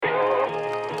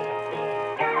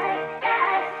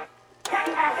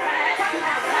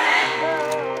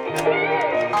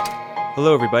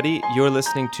Hello, everybody. You're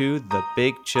listening to the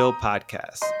Big Chill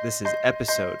Podcast. This is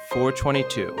episode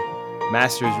 422,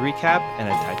 Masters Recap and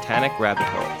a Titanic Rabbit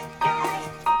Hole.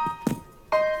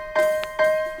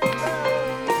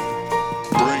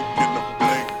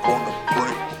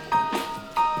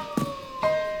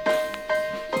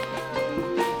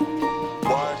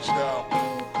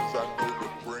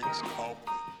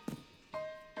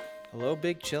 Hello,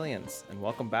 Big Chillians, and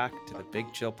welcome back to the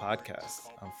Big Chill Podcast.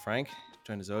 I'm Frank,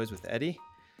 joined as always with Eddie.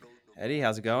 Eddie,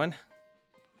 how's it going?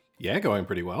 Yeah, going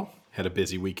pretty well. Had a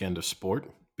busy weekend of sport,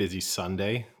 busy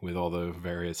Sunday with all the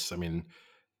various,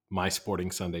 my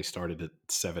sporting Sunday started at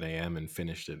 7 a.m. and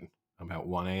finished at about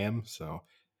 1 a.m. So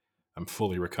I'm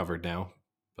fully recovered now,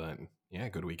 but yeah,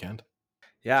 good weekend.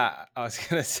 Yeah, I was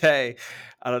going to say,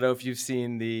 I don't know if you've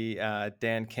seen the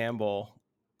Dan Campbell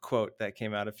quote that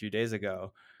came out a few days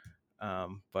ago,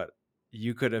 but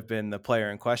you could have been the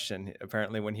player in question.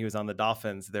 Apparently, when he was on the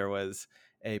Dolphins, there was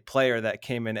a player that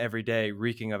came in every day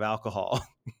reeking of alcohol,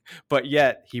 but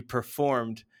yet he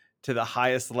performed to the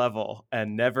highest level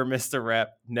and never missed a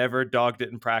rep, never dogged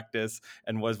it in practice,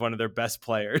 and was one of their best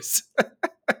players.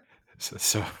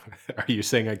 So are you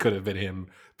saying I could have been him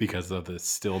because of the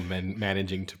still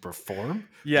managing to perform? Or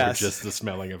Yes. just the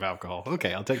smelling of alcohol?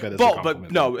 Okay, I'll take that as a Both, compliment.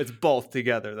 but no, it's both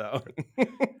together, though.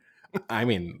 I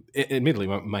mean, admittedly,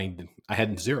 I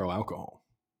had zero alcohol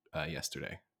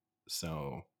yesterday,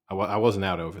 so I wasn't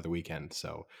out over the weekend.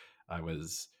 So I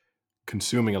was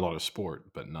consuming a lot of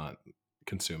sport, but not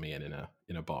consuming it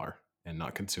in a bar, and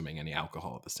not consuming any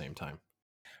alcohol at the same time.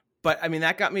 But I mean,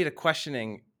 that got me to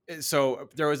questioning. So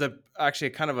there was actually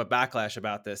kind of a backlash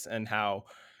about this and how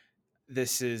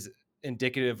this is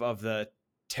indicative of the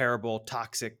terrible,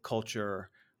 toxic culture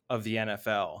of the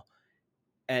NFL.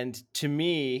 And to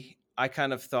me, I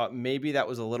kind of thought maybe that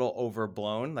was a little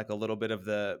overblown, like a little bit of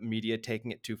the media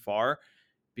taking it too far.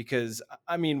 Because,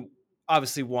 I mean,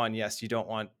 obviously, one, yes, you don't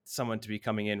want someone to be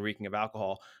coming in reeking of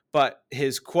alcohol. But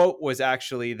his quote was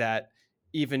actually that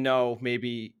even though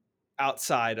maybe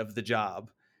outside of the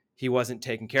job, he wasn't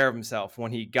taking care of himself,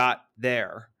 when he got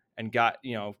there and got,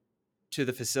 to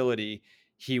the facility,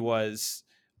 he was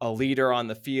a leader on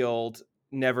the field,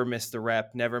 never missed a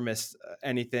rep, never missed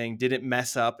anything, didn't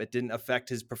mess up. It didn't affect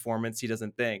his performance, he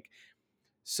doesn't think.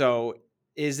 So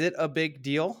is it a big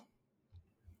deal?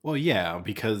 Well, yeah,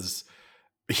 because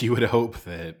you would hope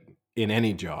that in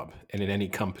any job and in any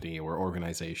company or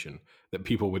organization that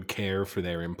people would care for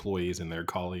their employees and their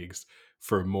colleagues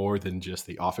for more than just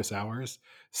the office hours.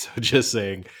 So just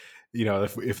saying,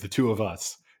 if the two of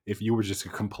us, if you were just a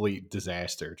complete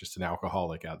disaster, just an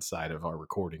alcoholic outside of our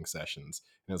recording sessions,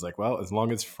 and it's like, well, as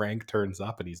long as Frank turns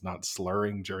up and he's not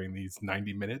slurring during these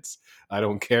 90 minutes, I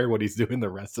don't care what he's doing the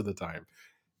rest of the time.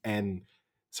 And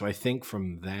so I think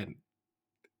from that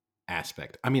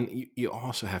aspect, I mean, you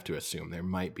also have to assume there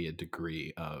might be a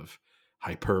degree of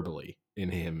hyperbole in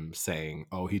him saying,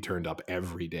 oh, he turned up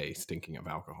every day stinking of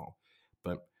alcohol.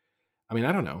 But I mean,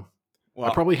 I don't know. Well,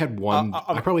 I probably had one.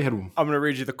 I'm going to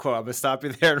read you the quote. I'm going to stop you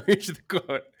there and read you the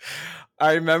quote.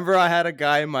 I remember I had a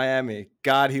guy in Miami.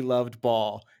 God, he loved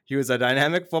ball. He was a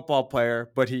dynamic football player,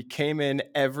 but he came in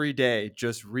every day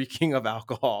just reeking of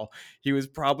alcohol. He was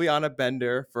probably on a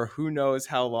bender for who knows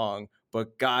how long,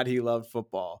 but God, he loved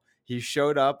football. He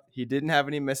showed up. He didn't have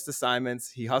any missed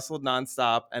assignments. He hustled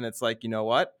nonstop. And it's like, you know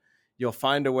what? You'll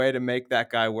find a way to make that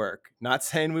guy work. Not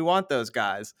saying we want those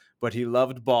guys, but he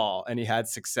loved ball and he had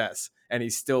success. And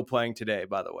he's still playing today,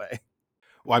 by the way.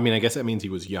 Well, I mean, I guess that means he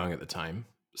was young at the time.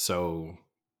 So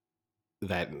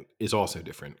that is also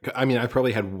different. I mean, I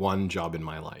probably had one job in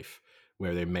my life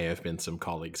where there may have been some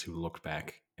colleagues who looked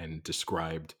back and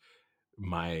described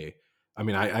my. I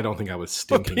mean, I don't think I was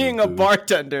stinking. But being a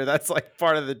bartender, that's like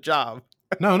part of the job.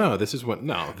 No. This is when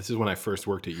I first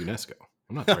worked at UNESCO.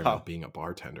 I'm not talking about being a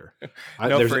bartender.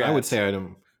 I would say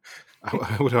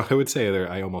I would say that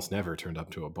I almost never turned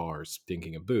up to a bar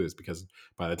stinking of booze, because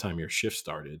by the time your shift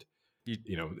started,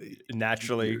 you know,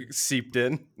 naturally seeped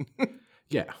in.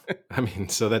 Yeah, I mean,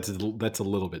 so that's a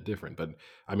little bit different. But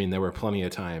I mean, there were plenty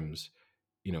of times,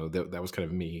 that was kind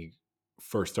of me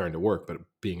first starting to work, but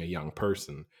being a young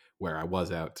person, where I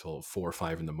was out till 4 or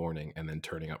 5 in the morning and then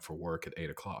turning up for work at 8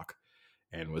 o'clock,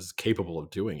 and was capable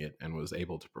of doing it and was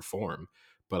able to perform.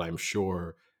 But I'm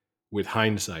sure, with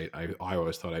hindsight, I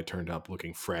always thought I turned up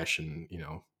looking fresh and,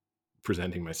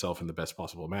 presenting myself in the best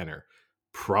possible manner.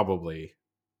 Probably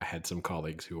I had some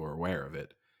colleagues who were aware of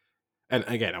it. And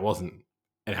again, I wasn't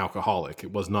an alcoholic.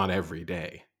 It was not every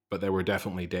day, but there were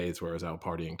definitely days where I was out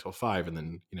partying till 5, and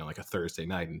then, like a Thursday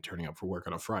night, and turning up for work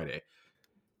on a Friday.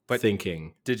 But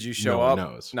thinking, did you show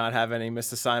up, not have any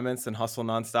missed assignments, and hustle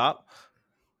nonstop?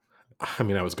 I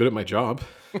mean, I was good at my job,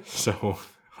 so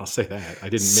I'll say that. I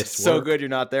didn't miss So work. good you're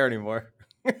not there anymore.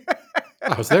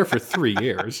 I was there for 3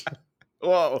 years.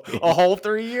 Whoa, a whole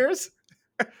 3 years?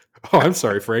 Oh, I'm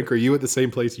sorry, Frank. Are you at the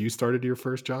same place you started your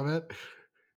first job at?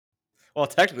 Well,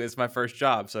 technically, it's my first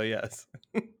job, so yes.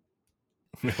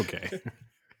 Okay.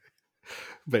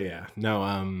 But yeah, no,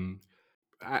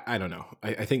 I don't know.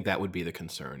 I think that would be the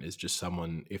concern is just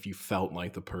someone, if you felt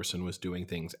like the person was doing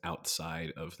things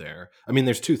outside of their. I mean,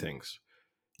 there's two things.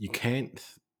 You can't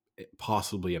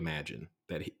possibly imagine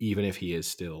that even if he is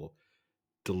still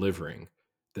delivering,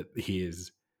 that he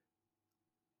is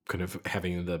kind of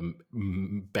having the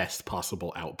best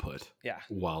possible output Yeah.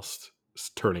 whilst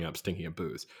turning up stinking at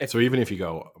booze. If So even if you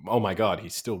go, oh my God,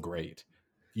 he's still great,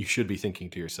 you should be thinking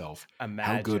to yourself, how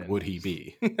good imagine. would he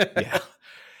be? Yeah.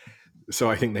 So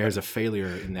I think there's a failure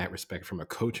in that respect from a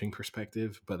coaching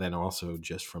perspective, but then also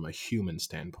just from a human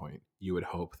standpoint, you would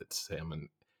hope that someone,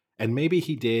 and maybe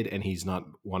he did, and he's not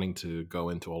wanting to go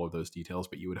into all of those details,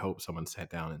 but you would hope someone sat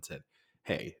down and said,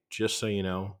 hey, just so you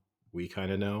know, we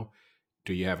kind of know,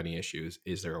 do you have any issues?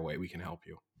 Is there a way we can help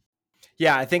you?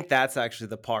 Yeah, I think that's actually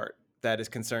the part that is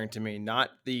concerning to me, not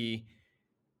the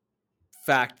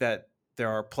fact that there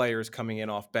are players coming in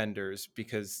off benders,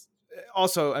 because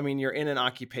also, I mean, you're in an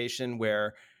occupation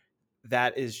where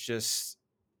that is just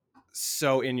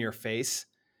so in your face.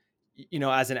 You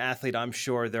know, as an athlete, I'm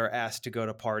sure they're asked to go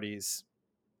to parties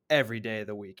every day of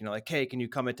the week. You know, like, hey, can you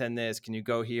come attend this? Can you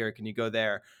go here? Can you go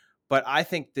there? But I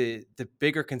think the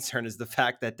bigger concern is the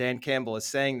fact that Dan Campbell is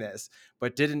saying this,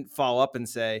 but didn't follow up and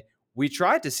say, we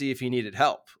tried to see if he needed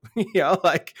help. You know,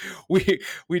 like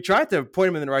we tried to point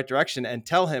him in the right direction and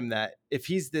tell him that if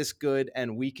he's this good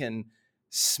and we can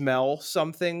smell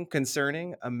something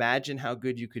concerning, imagine how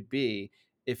good you could be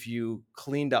if you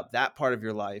cleaned up that part of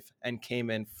your life and came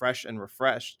in fresh and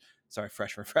refreshed. Sorry,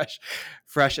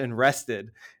 fresh and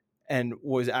rested and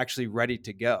was actually ready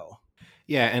to go.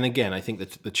 Yeah, and again, I think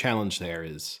that the challenge there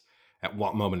is at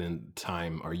what moment in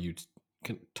time are you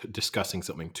discussing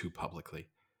something too publicly?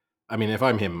 I mean, if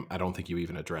I'm him, I don't think you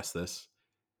even address this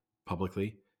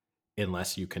publicly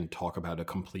unless you can talk about a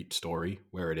complete story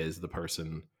where it is the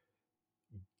person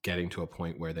getting to a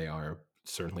point where they are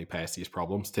certainly past these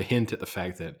problems to hint at the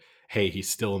fact that, hey, he's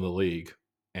still in the league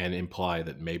and imply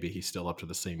that maybe he's still up to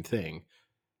the same thing.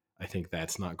 I think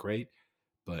that's not great,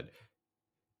 but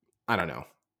I don't know.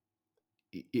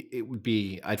 It would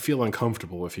be, I'd feel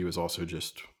uncomfortable if he was also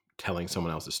just telling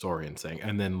someone else's story and saying,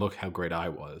 and then look how great I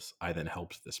was. I then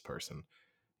helped this person.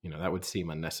 That would seem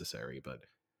unnecessary, but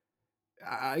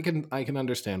I can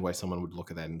understand why someone would look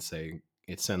at that and say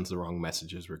it sends the wrong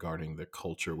messages regarding the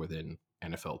culture within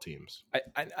NFL teams.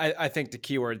 I think the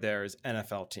key word there is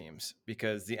NFL teams,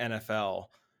 because the NFL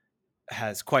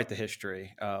has quite the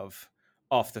history of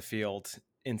off the field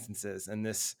instances, and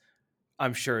this,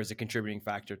 I'm sure, is a contributing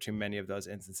factor to many of those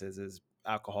instances, is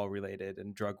alcohol related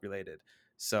and drug related.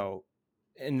 So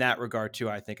in that regard too,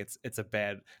 I think it's a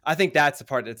bad. I think that's the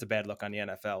part that's a bad look on the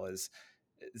NFL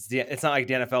it's not like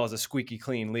the NFL is a squeaky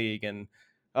clean league and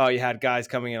oh, you had guys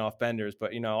coming in off benders,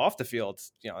 but off the field,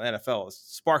 the NFL is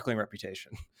sparkling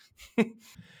reputation.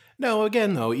 No,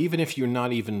 again, though, even if you're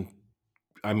not even,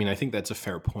 I mean, I think that's a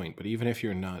fair point, but even if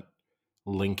you're not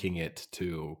linking it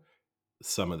to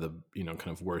some of the,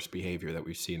 kind of worst behavior that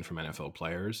we've seen from NFL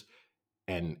players,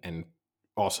 and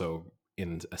also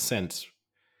in a sense,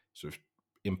 sort of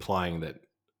implying that,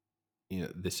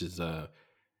 this is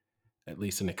at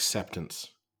least an acceptance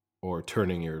or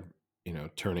turning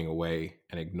away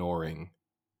and ignoring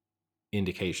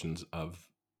indications of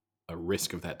a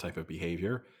risk of that type of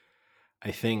behavior.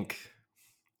 I think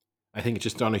I think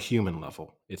just on a human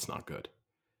level, it's not good.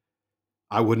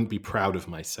 I wouldn't be proud of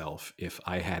myself if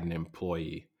I had an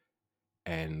employee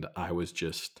and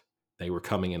they were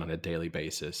coming in on a daily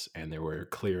basis and there were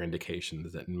clear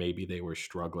indications that maybe they were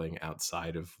struggling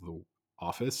outside of the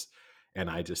office. And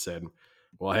I just said,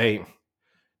 well, hey,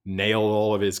 nailed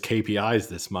all of his KPIs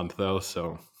this month though,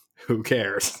 so who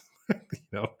cares? you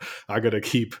know, I gotta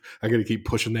keep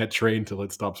pushing that train till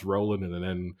it stops rolling and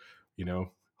then,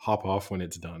 hop off when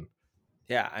it's done.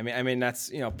 Yeah, I mean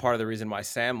that's part of the reason why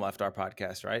Sam left our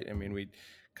podcast, right? I mean, we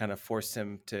kind of forced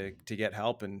him to get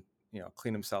help and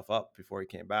clean himself up before he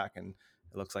came back, and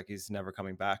it looks like he's never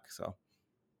coming back. So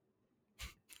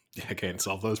I can't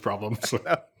solve those problems.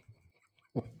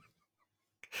 no.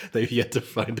 They've yet to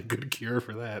find a good cure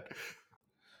for that.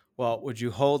 Well, would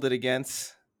you hold it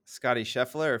against Scottie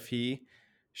Scheffler if he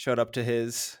showed up to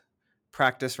his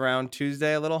practice round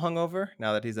Tuesday a little hungover?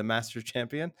 Now that he's a Masters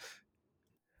champion,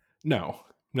 No.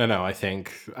 No. I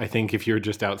think if you're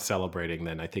just out celebrating,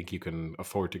 then I think you can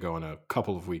afford to go on a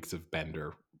couple of weeks of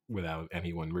bender without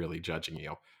anyone really judging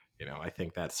you. I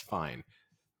think that's fine.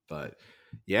 But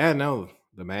yeah, no,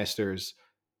 the Masters,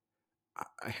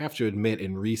 I have to admit,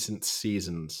 in recent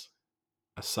seasons,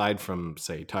 aside from,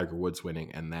 say, Tiger Woods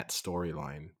winning and that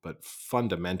storyline, but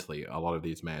fundamentally, a lot of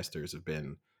these Masters have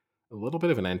been a little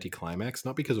bit of an anticlimax,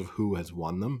 not because of who has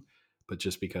won them, but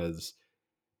just because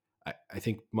I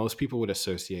think most people would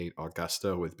associate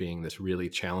Augusta with being this really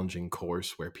challenging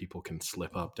course where people can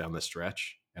slip up down the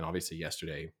stretch. And obviously,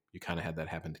 yesterday, you kind of had that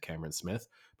happen to Cameron Smith.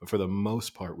 But for the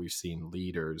most part, we've seen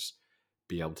leaders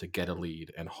be able to get a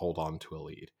lead and hold on to a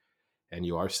lead. And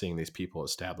you are seeing these people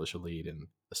establish a lead in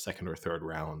the second or third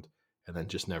round and then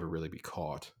just never really be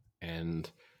caught. And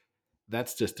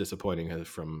that's just disappointing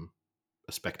from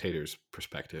a spectator's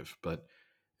perspective. But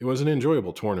it was an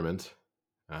enjoyable tournament,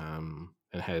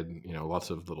 and had lots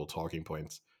of little talking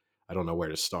points. I don't know where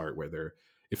to start. Whether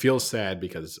it feels sad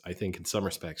because I think in some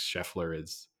respects Scheffler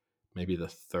is maybe the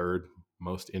third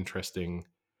most interesting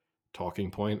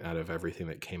talking point out of everything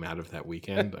that came out of that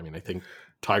weekend. I mean, I think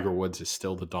Tiger Woods is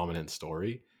still the dominant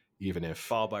story, even if,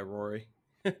 Followed by Rory.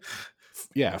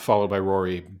 yeah, followed by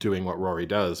Rory doing what Rory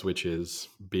does, which is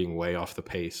being way off the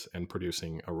pace and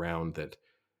producing a round that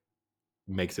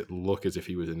makes it look as if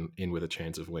he was in with a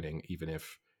chance of winning, even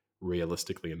if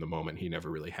realistically in the moment he never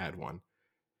really had one.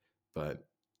 But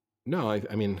no,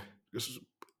 I mean,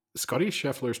 Scottie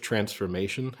Scheffler's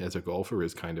transformation as a golfer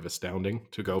is kind of astounding,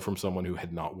 to go from someone who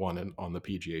had not won on the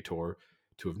PGA Tour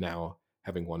to have now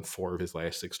having won 4 of his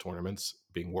last 6 tournaments,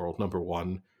 being world number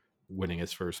 1, winning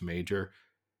his first major,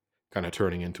 kind of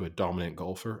turning into a dominant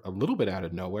golfer a little bit out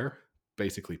of nowhere,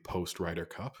 basically post Ryder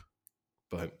Cup.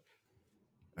 But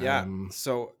Yeah.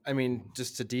 So, I mean,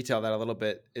 just to detail that a little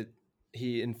bit,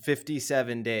 he in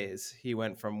 57 days he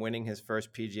went from winning his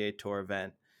first PGA Tour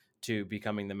event to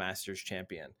becoming the Masters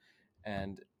champion,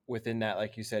 and within that,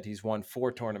 like you said, he's won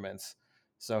 4 tournaments.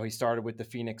 So he started with the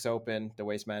Phoenix Open, the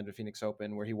Waste Management Phoenix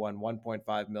Open, where he won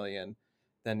 1.5 million.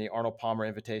 Then the Arnold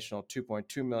Palmer Invitational,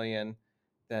 2.2 million.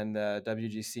 Then the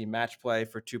WGC Match Play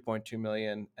for 2.2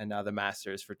 million, and now the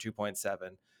Masters for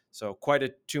 2.7. So quite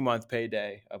a 2-month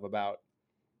payday of about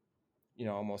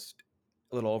almost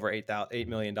a little over $8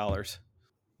 million.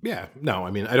 yeah, no, I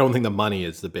mean, I don't think the money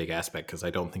is the big aspect because I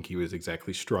don't think he was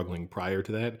exactly struggling prior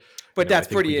to that. But I that's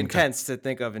think we pretty can kind intense to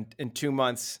think of. In 2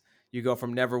 months, you go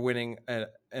from never winning an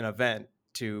event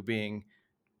to being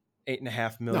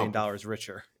 $8.5 million no,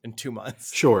 richer in 2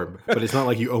 months. sure, but it's not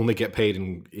like you only get paid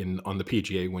in on the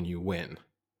PGA when you win.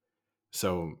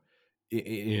 So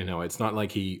it's not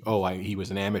like he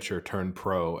was an amateur turned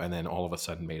pro and then all of a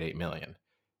sudden made 8 million.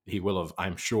 He will have,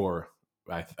 I'm sure.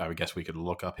 I guess we could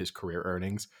look up his career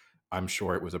earnings. I'm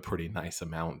sure it was a pretty nice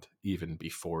amount even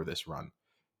before this run.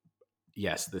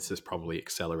 Yes, this has probably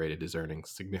accelerated his earnings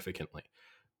significantly,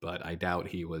 but I doubt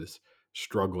he was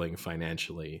struggling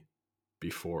financially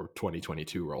before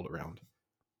 2022 rolled around.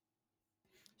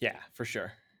 Yeah, for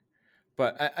sure.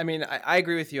 But I mean, I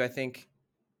agree with you. I think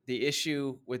the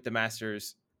issue with the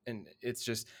Masters, and it's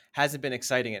just hasn't been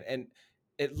exciting. And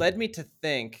it led me to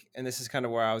think, and this is kind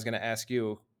of where I was going to ask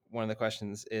you one of the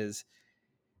questions is,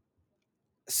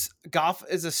 golf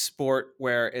is a sport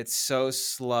where it's so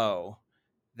slow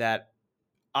that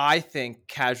I think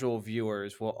casual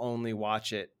viewers will only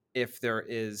watch it if there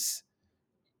is,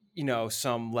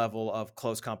 some level of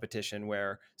close competition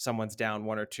where someone's down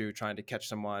one or two trying to catch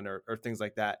someone, or things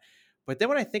like that. But then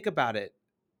when I think about it,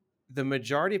 the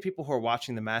majority of people who are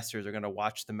watching the Masters are going to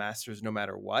watch the Masters no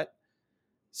matter what.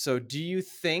 So do you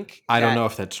think I don't that know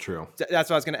if that's true. that's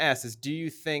what I was going to ask is, do you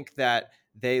think that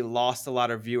they lost a lot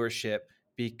of viewership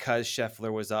because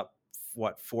Scheffler was up,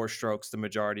 4 strokes the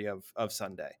majority of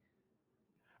Sunday?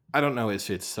 I don't know if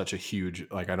it's such a huge,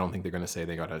 like, I don't think they're going to say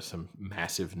they got some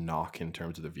massive knock in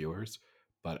terms of the viewers,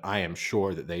 but I am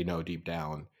sure that they know deep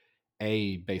down,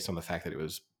 based on the fact that it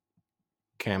was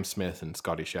Cam Smith and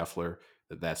Scottie Scheffler,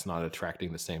 that that's not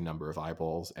attracting the same number of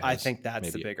eyeballs I as think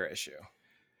that's the maybe. bigger issue.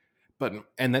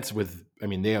 And that's with, I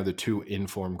mean, they are the 2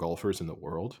 informed golfers in the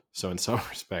world. So in some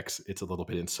respects, it's a little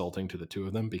bit insulting to the 2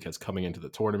 of them because coming into the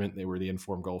tournament, they were the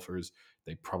informed golfers.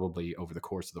 They probably, over the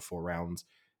course of the 4 rounds,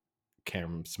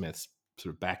 Cam Smith's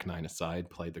sort of back 9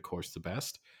 aside, played the course the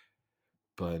best.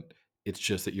 But it's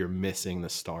just that you're missing the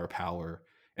star power.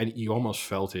 And you almost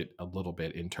felt it a little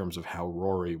bit in terms of how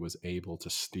Rory was able to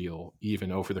steal,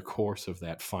 even over the course of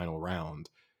that final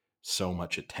round, so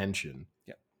much attention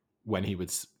Yeah. when he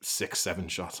was 6, 7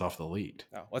 shots off the lead.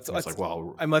 No, And it's like,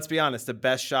 well, let's be honest. The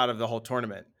best shot of the whole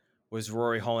tournament was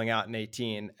Rory holing out in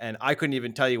 18, and I couldn't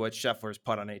even tell you what Scheffler's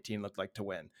putt on 18 looked like to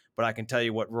win, but I can tell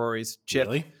you what Rory's chip.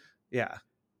 really? Yeah,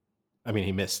 I mean,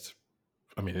 he missed.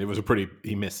 I mean,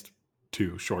 he missed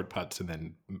 2 short putts and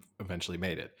then eventually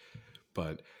made it.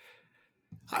 But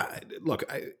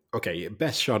okay,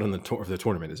 best shot on the tour of the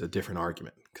tournament is a different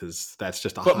argument because that's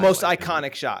just a But most highlight. And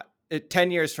iconic shot.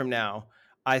 10 years from now,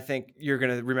 I think you're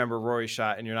going to remember Rory's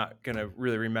shot, and you're not going to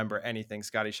really remember anything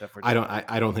Scottie Scheffler did.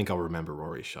 I don't think I'll remember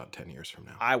Rory's shot 10 years from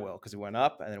now. I will, because he went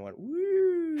up and then went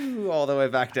woo all the way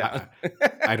back down.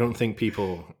 I don't think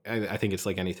people. I think it's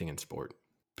like anything in sport.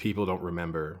 People don't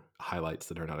remember highlights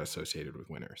that are not associated with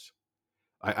winners.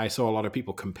 I saw a lot of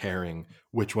people comparing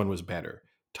which one was better: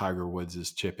 Tiger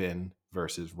Woods' chip in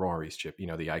versus Rory's chip. You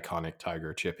know, the iconic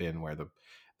Tiger chip in where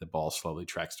the ball slowly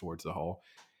tracks towards the hole.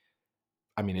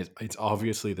 I mean, it's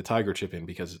obviously the Tiger chip in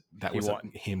because that was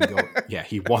him going. Yeah,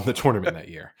 he won the tournament that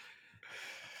year.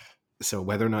 So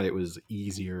whether or not it was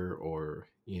easier or,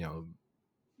 you know,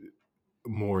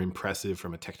 more impressive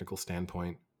from a technical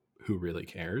standpoint, who really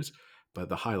cares? But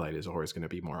the highlight is always going to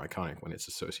be more iconic when it's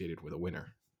associated with a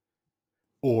winner,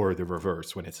 or the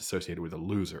reverse when it's associated with a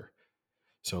loser.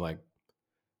 So, like,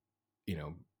 you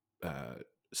know,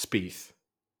 Spieth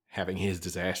having his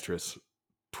disastrous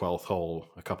 12th hole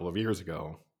a couple of years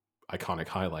ago, iconic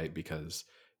highlight because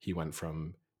he went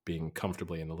from being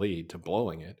comfortably in the lead to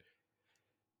blowing it,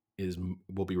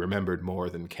 will be remembered more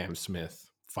than Cam Smith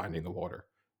finding the water,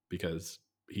 because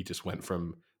he just went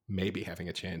from maybe having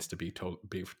a chance to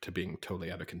being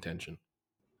totally out of contention.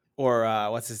 Or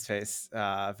what's his face?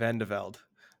 Van de Velde,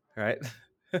 right?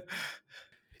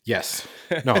 Yes.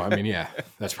 No, I mean, yeah,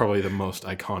 that's probably the most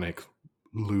iconic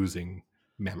losing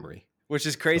memory. Which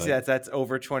is crazy. That's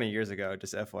over 20 years ago,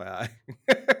 just FYI.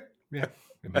 Yeah,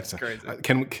 that's crazy.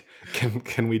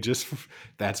 Can we just?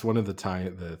 That's one of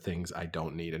the things I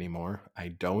don't need anymore. I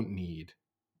don't need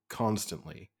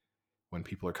constantly, when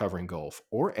people are covering golf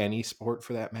or any sport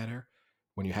for that matter,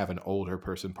 when you have an older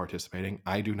person participating,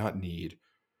 I do not need.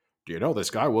 Do you know this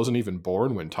guy wasn't even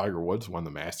born when Tiger Woods won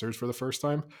the Masters for the first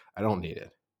time? I don't need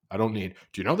it. I don't need.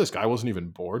 Do you know this guy wasn't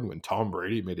even born when Tom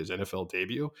Brady made his NFL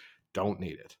debut? Don't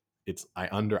need it.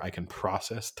 I can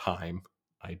process time.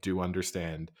 I do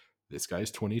understand this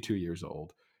guy's 22 years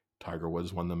old. Tiger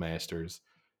Woods won the Masters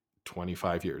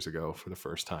 25 years ago for the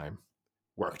first time.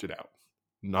 Worked it out.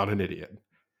 Not an idiot.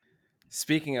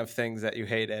 Speaking of things that you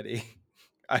hate, Eddie,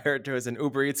 I heard there was an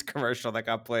Uber Eats commercial that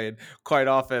got played quite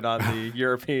often on the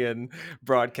European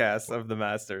broadcasts of the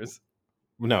Masters.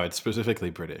 No, it's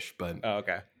specifically British, but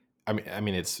okay. I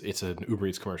mean, it's an Uber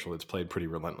Eats commercial that's played pretty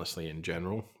relentlessly in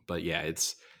general. But yeah,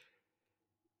 it's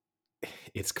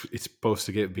supposed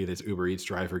to be this Uber Eats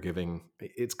driver giving.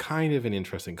 It's kind of an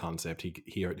interesting concept.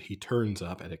 He turns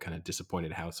up at a kind of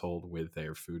disappointed household with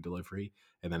their food delivery,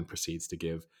 and then proceeds to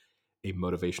give a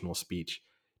motivational speech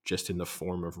just in the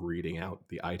form of reading out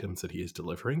the items that he is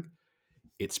delivering.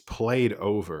 It's played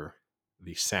over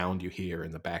the sound you hear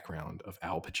in the background of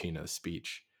Al Pacino's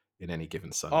speech in Any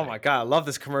Given Sunday. Oh my God, I love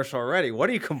this commercial already. What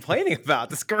are you complaining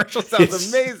about? This commercial sounds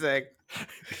amazing.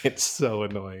 It's so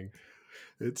annoying.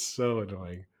 It's so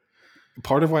annoying.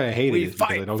 Part of why I hate it is because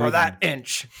I don't for that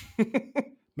inch.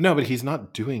 No, but he's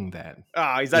not doing that.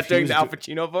 Oh, he's not doing the Al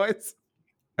Pacino voice?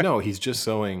 No, he's just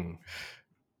going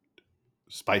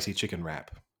spicy chicken wrap,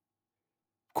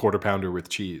 quarter pounder with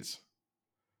cheese.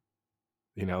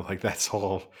 You know, like that's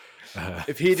all.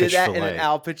 If he did that in an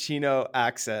Al Pacino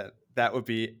accent, that would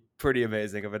be pretty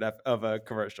amazing of a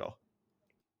commercial.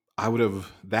 I would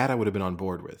have been on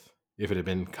board with if it had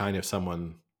been kind of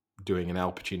someone doing an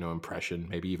Al Pacino impression,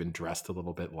 maybe even dressed a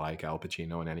little bit like Al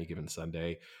Pacino in Any Given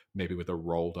Sunday, maybe with a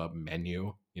rolled up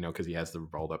menu, you know, because he has the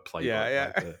rolled up playbook.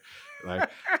 Yeah. Like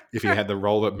if he had the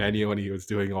rolled up menu and he was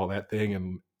doing all that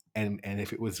thing, and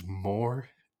if it was more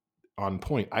on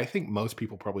point, I think most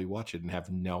people probably watch it and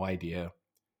have no idea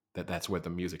that that's where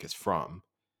the music is from.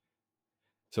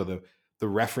 So the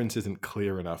reference isn't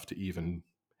clear enough to even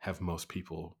have most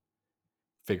people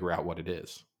figure out what it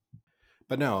is.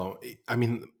 But no, I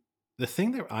mean, the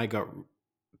thing that I got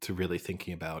to really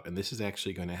thinking about, and this is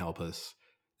actually going to help us,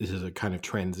 this is a kind of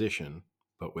transition,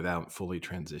 but without fully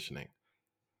transitioning.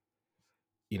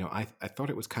 You know, I thought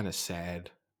it was kind of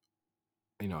sad.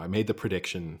 You know, I made the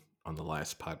prediction on the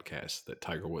last podcast that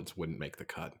Tiger Woods wouldn't make the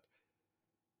cut.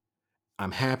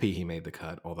 I'm happy he made the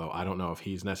cut, although I don't know if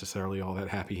he's necessarily all that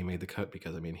happy he made the cut,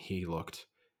 because, I mean, he looked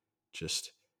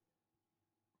just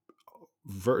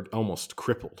almost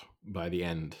crippled by the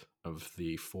end of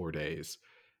the 4 days.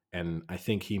 And I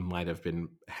think he might have been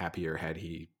happier had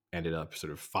he ended up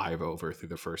sort of 5 over through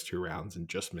the first 2 rounds and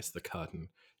just missed the cut and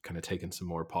kind of taken some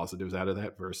more positives out of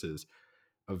that versus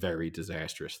a very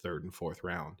disastrous 3rd and 4th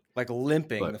round. Like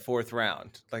limping the 4th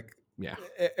round. Like, yeah,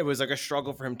 it was like a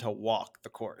struggle for him to walk the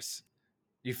course.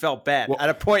 You felt bad. Well, at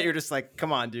a point, you're just like,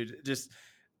 come on, dude, just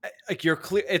like you're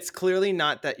clear. It's clearly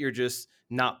not that you're just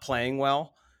not playing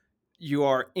well. You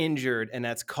are injured, and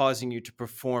that's causing you to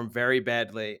perform very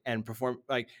badly and perform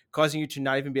like causing you to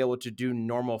not even be able to do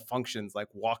normal functions like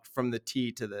walk from the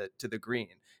tee to the green.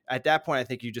 At that point, I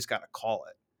think you just got to call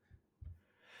it.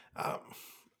 Um,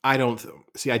 I don't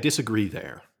see. I disagree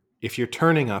there. If you're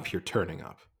turning up, you're turning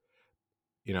up.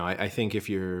 I think if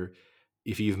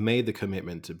you've made the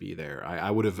commitment to be there,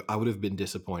 I would have been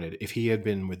disappointed if he had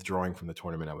been withdrawing from the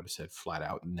tournament. I would have said flat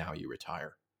out, now you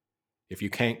retire. If you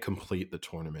can't complete the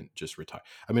tournament, just retire.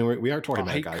 I mean, we are talking Oh,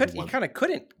 about a guy who he won. kind of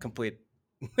couldn't complete.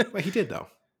 Well, he did though.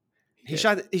 He He did.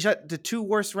 shot the two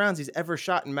worst rounds he's ever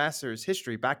shot in Masters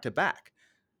history back to back.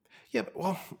 Yeah, but,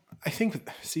 well, I think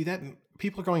see that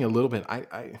people are going a little bit.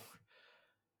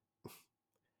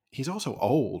 He's also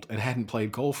old and hadn't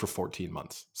played golf for 14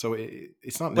 months, so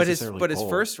it's not necessarily His old.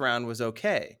 first round was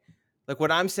okay. Like what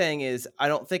I'm saying is, I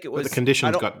don't think it But was.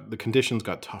 I don't the conditions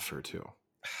got tougher too.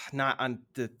 not on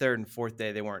the third and fourth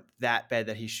day. They weren't that bad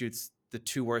that he shoots the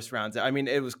two worst rounds. I mean,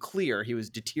 it was clear he was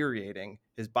deteriorating.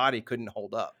 His body couldn't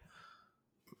hold up.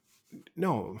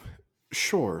 No,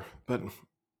 sure, but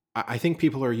I think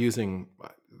people are using.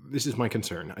 This is my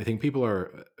concern. I think people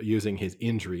are using his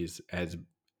injuries as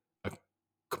a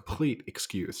complete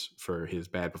excuse for his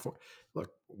bad performance.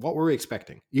 Look, what were we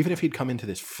expecting? Even if he'd come into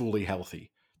this fully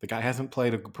healthy, the guy hasn't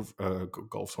played a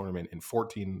golf tournament in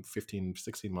 14, 15,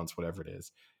 16 months, whatever it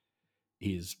is.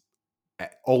 He's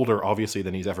older, obviously,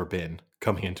 than he's ever been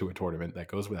coming into a tournament. That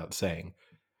goes without saying.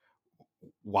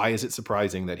 Why is it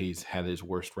surprising that he's had his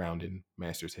worst round in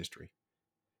Masters history?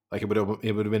 Like it would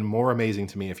have been more amazing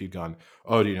to me if you'd gone,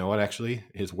 oh, do you know what? Actually,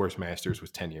 his worst Masters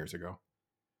was 10 years ago.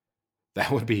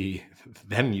 That would be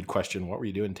then you'd question what were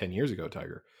you doing 10 years ago,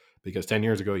 Tiger? Because 10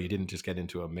 years ago you didn't just get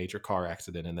into a major car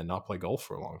accident and then not play golf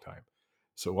for a long time.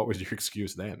 So what was your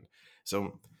excuse then?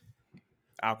 So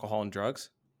Alcohol and drugs.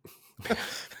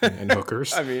 and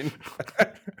hookers. I mean,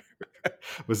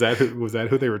 Was that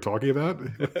who they were talking about?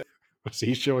 Was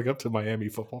he showing up to Miami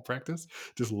football practice?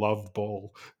 Just loved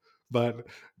bowl. But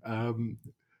um,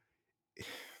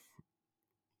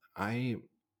 I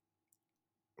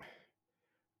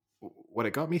what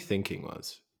it got me thinking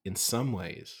was, in some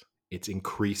ways, it's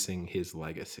increasing his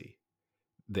legacy.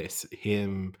 This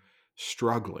him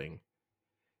struggling.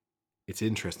 It's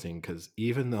interesting because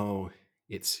even though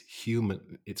it's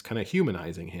kind of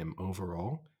humanizing him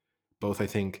overall. Both, I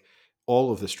think, all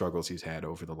of the struggles he's had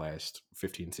over the last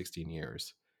 15, 16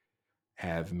 years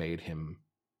have made him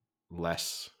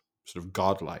less sort of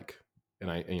godlike. And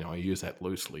I use that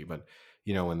loosely, but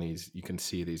when you can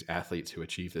see these athletes who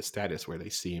achieve this status where they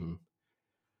seem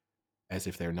as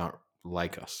if they're not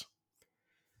like us.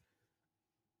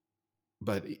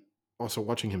 But also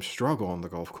watching him struggle on the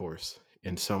golf course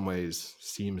in some ways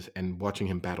and watching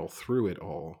him battle through it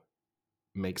all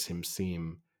makes him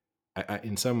seem,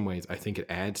 in some ways, I think it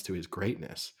adds to his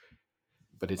greatness.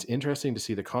 But it's interesting to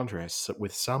see the contrast. So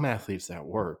with some athletes that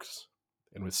works,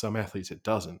 and with some athletes it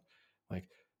doesn't. Like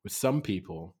with some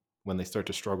people, when they start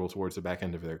to struggle towards the back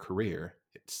end of their career,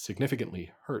 it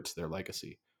significantly hurts their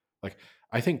legacy. Like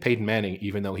I think Peyton Manning,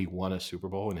 even though he won a Super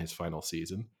Bowl in his final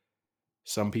season,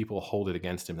 some people hold it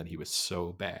against him that he was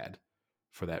so bad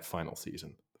for that final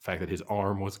season. The fact that his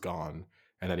arm was gone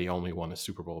and that he only won a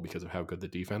Super Bowl because of how good the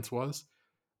defense was.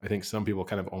 I think some people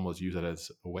kind of almost use it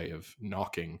as a way of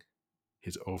knocking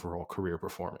his overall career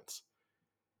performance,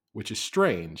 which is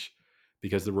strange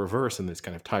because the reverse in this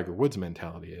kind of Tiger Woods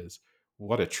mentality is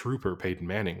what a trooper Peyton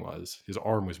Manning was. His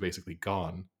arm was basically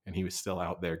gone and he was still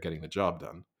out there getting the job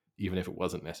done, even if it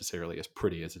wasn't necessarily as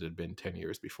pretty as it had been 10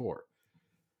 years before.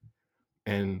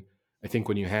 And I think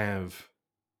when you have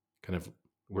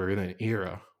we're in an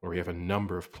era where we have a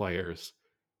number of players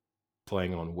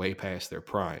playing on way past their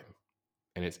prime.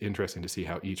 And it's interesting to see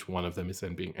how each one of them is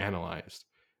then being analyzed.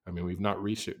 I mean, we've not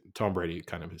reached it. Tom Brady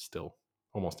kind of is still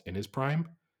almost in his prime,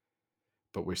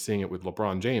 but we're seeing it with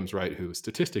LeBron James, right? Who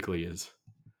statistically is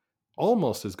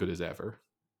almost as good as ever,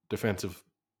 defensive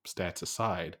stats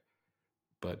aside.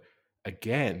 But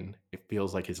again, it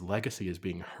feels like his legacy is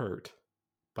being hurt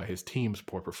by his team's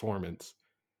poor performance,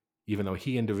 even though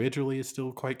he individually is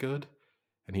still quite good.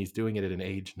 And he's doing it at an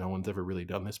age no one's ever really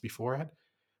done this before at.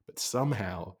 But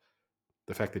somehow,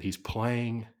 the fact that he's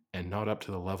playing and not up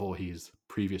to the level he's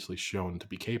previously shown to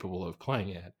be capable of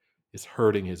playing at is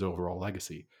hurting his overall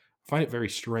legacy. I find it very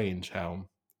strange how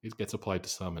it gets applied to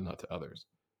some and not to others.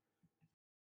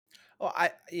 well,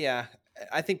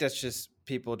 I think that's just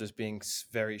people just being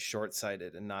very short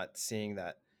sighted and not seeing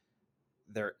that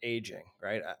they're aging,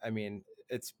 right? I mean,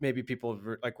 it's maybe people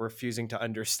like refusing to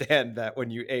understand that when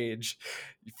you age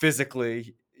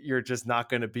physically, you're just not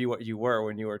going to be what you were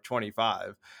when you were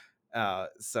 25.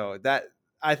 So that,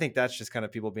 I think that's just kind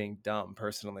of people being dumb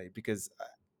personally, because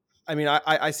I mean,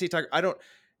 I see Tiger. I don't.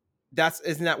 That's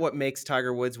isn't that what makes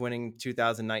Tiger Woods winning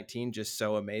 2019 just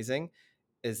so amazing?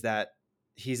 Is that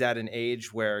he's at an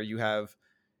age where you have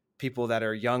people that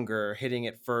are younger hitting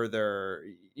it further,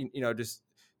 just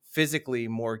physically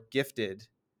more gifted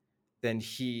than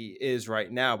he is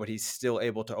right now, but he's still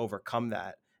able to overcome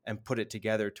that and put it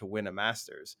together to win a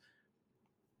Masters.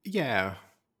 Yeah.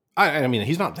 I mean,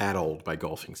 he's not that old by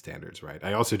golfing standards, right?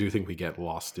 I also do think we get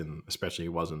lost in, especially he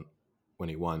wasn't when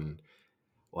he won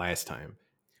last time.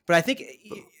 But I think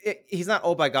But he's not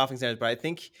old by golfing standards, but I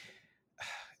think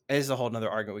this is a whole nother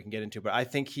argument we can get into, but I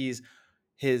think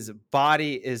his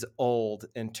body is old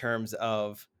in terms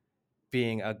of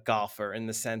being a golfer, in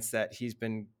the sense that he's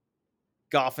been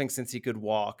golfing since he could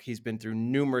walk. He's been through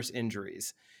numerous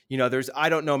injuries. I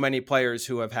don't know many players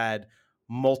who have had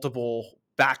multiple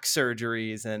back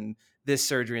surgeries and this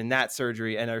surgery and that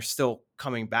surgery and are still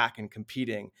coming back and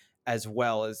competing as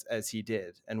well as he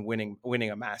did and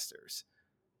winning a Masters.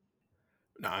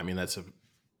 no, I mean, that's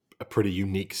a pretty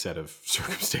unique set of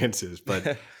circumstances.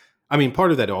 But I mean,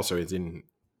 part of that also is in,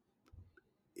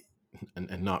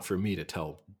 and not for me to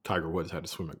tell Tiger Woods how to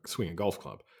swing a golf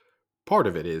club. Part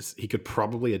of it is he could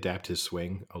probably adapt his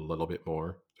swing a little bit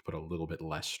more to put a little bit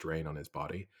less strain on his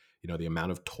body. The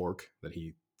amount of torque that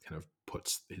he kind of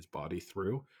puts his body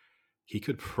through, he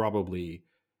could probably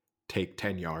take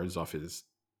 10 yards off his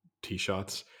tee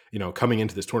shots. Coming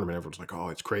into this tournament, everyone's like, oh,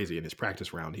 it's crazy. In his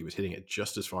practice round, he was hitting it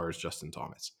just as far as Justin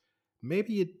Thomas.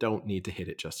 Maybe you don't need to hit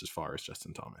it just as far as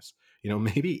Justin Thomas.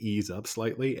 Maybe ease up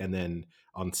slightly, and then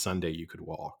on Sunday you could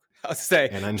walk. I'll say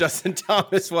And I'm Justin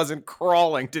Thomas wasn't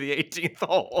crawling to the 18th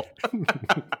hole.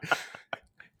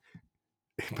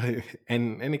 but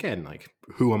and again, like,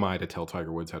 who am I to tell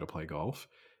Tiger Woods how to play golf?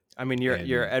 I mean, you're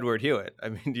And Edward Hewitt. I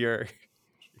mean, I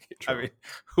true. mean,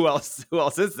 who else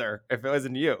is there if it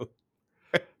wasn't you?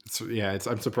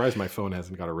 I'm surprised my phone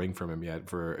hasn't got a ring from him yet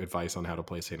for advice on how to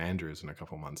play St. Andrews in a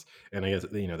couple months. And I guess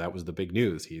that was the big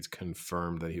news. He's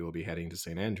confirmed that he will be heading to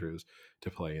St. Andrews to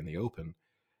play in the Open,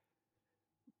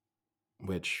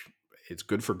 which it's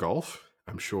good for golf.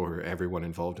 I'm sure everyone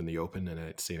involved in the Open and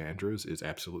at St. Andrews is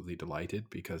absolutely delighted,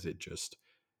 because it just,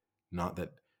 not that,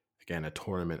 again, a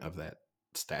tournament of that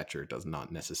stature does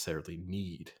not necessarily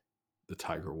need the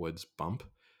Tiger Woods bump,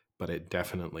 but it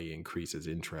definitely increases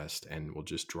interest and will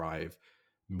just drive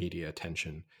media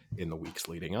attention in the weeks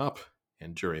leading up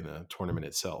and during the tournament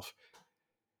itself.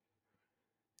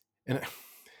 And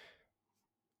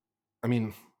I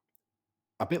mean,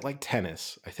 a bit like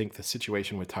tennis, I think the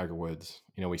situation with Tiger Woods,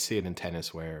 we see it in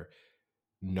tennis where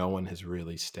no one has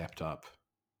really stepped up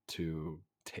to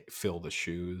fill the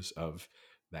shoes of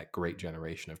that great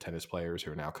generation of tennis players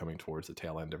who are now coming towards the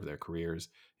tail end of their careers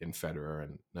in Federer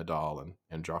and Nadal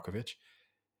and Djokovic.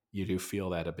 You do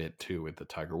feel that a bit too with the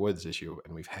Tiger Woods issue,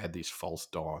 and we've had these false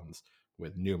dawns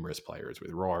with numerous players,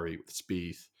 with Rory, with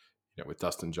Spieth, with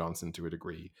Dustin Johnson to a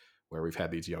degree, where we've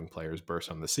had these young players burst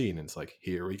on the scene, and it's like,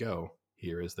 here we go.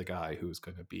 Here is the guy who's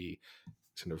going to be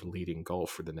sort of leading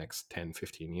golf for the next 10,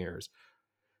 15 years.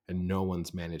 And no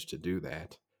one's managed to do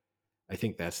that. I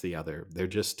think that's the other.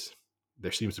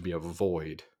 There seems to be a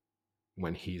void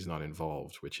when he's not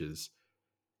involved, which is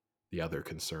the other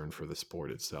concern for the sport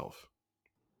itself.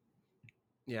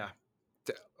 Yeah.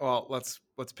 Well, let's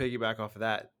piggyback off of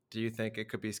that. Do you think it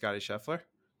could be Scottie Scheffler?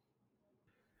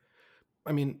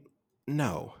 I mean,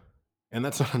 no. And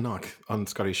that's not a knock on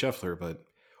Scottie Scheffler, but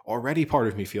already part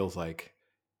of me feels like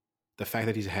the fact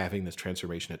that he's having this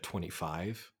transformation at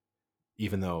 25,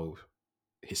 even though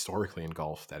historically in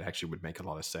golf that actually would make a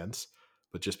lot of sense,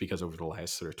 but just because over the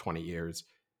last sort of 20 years,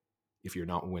 if you're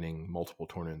not winning multiple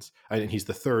tournaments, and he's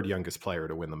the third youngest player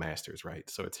to win the Masters, right?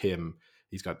 So it's him.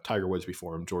 He's got Tiger Woods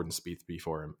before him, Jordan Spieth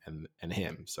before him, and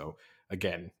him. So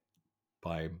again,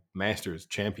 by Masters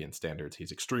champion standards,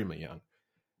 he's extremely young.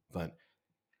 But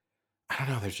I don't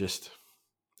know. There's just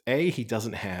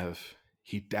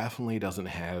he definitely doesn't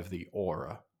have the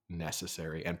aura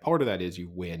necessary, and part of that is you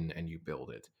win and you build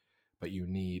it, but you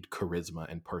need charisma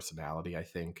and personality, I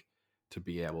think, to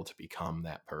be able to become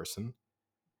that person.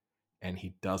 And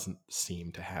he doesn't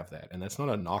seem to have that, and that's not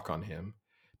a knock on him,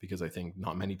 because I think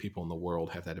not many people in the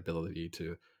world have that ability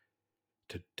to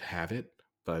have it.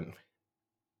 But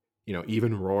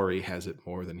even Rory has it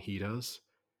more than he does.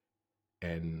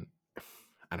 And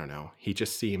I don't know, he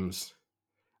just seems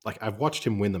like, I've watched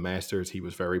him win the Masters. He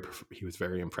was very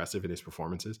impressive in his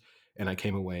performances, and I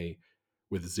came away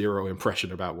with zero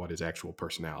impression about what his actual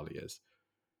personality is,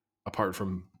 apart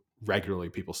from regularly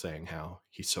people saying how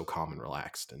he's so calm and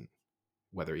relaxed. And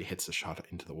whether he hits the shot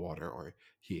into the water or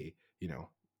he,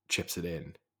 chips it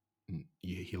in.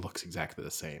 He looks exactly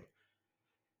the same.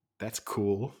 That's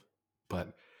cool,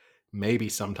 but maybe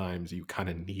sometimes you kind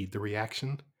of need the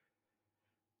reaction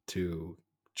to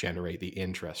generate the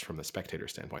interest from the spectator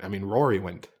standpoint. I mean, Rory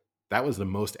went. That was the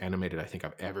most animated I think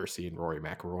I've ever seen Rory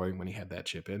McIlroy when he had that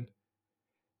chip in.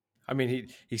 I mean,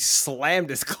 he slammed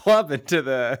his club into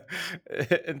the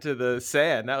into the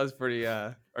sand. That was pretty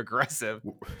aggressive.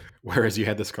 Whereas you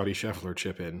had the Scottie Scheffler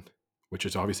chip in, which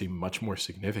is obviously much more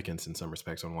significant in some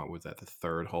respects on what was that, the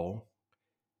third hole?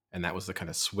 And that was the kind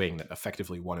of swing that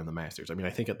effectively won him the Masters. I mean,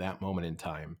 I think at that moment in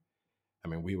time, I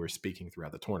mean, we were speaking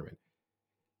throughout the tournament.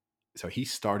 So he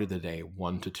started the day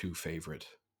 1-2 favorite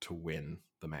to win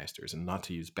the Masters, and not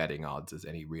to use betting odds as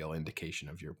any real indication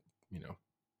of your,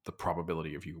 the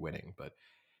probability of you winning, but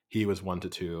he was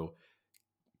 1-2.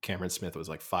 Cameron Smith was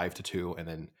like 5-2, and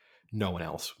then no one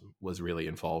else was really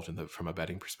involved from a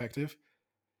betting perspective.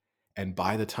 And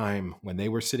by the time when they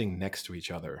were sitting next to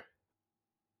each other,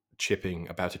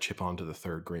 about to chip onto the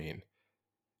third green,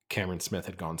 Cameron Smith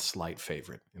had gone slight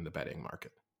favorite in the betting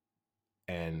market.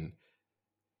 And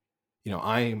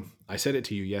I said it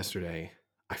to you yesterday.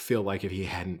 I feel like if he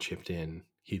hadn't chipped in,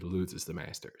 he loses the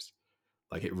Masters.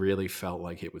 Like, it really felt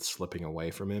like it was slipping away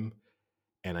from him.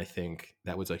 And I think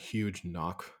that was a huge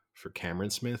knock for Cameron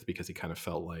Smith, because he kind of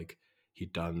felt like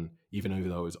he'd done, even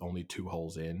though it was only 2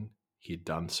 holes in, he'd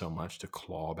done so much to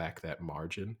claw back that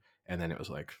margin. And then it was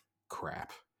like,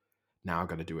 crap, now I've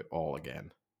got to do it all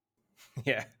again.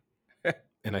 Yeah.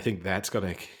 And I think that's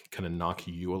going to kind of knock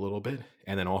you a little bit.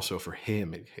 And then also for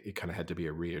him, it kind of had to be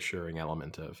a reassuring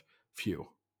element of, phew,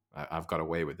 I've got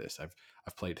away with this.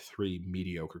 I've played 3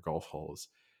 mediocre golf holes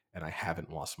and I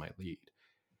haven't lost my lead.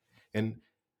 And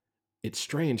it's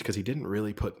strange because he didn't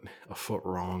really put a foot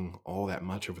wrong all that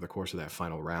much over the course of that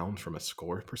final round from a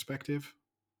score perspective.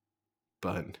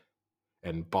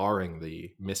 And barring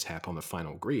the mishap on the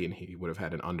final green, he would have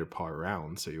had an under par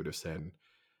round. So you would have said,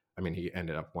 I mean, he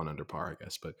ended up 1 under par, I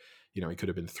guess, but he could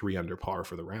have been 3 under par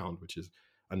for the round, which is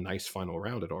a nice final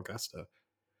round at Augusta.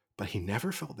 But he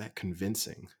never felt that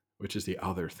convincing, which is the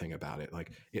other thing about it.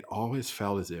 Like, it always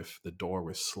felt as if the door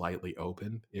was slightly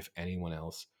open. If anyone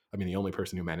else, I mean, the only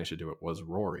person who managed to do it was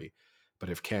Rory, but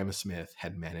if Cam Smith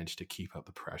had managed to keep up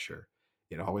the pressure,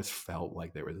 it always felt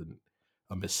like there was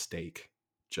a mistake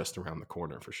just around the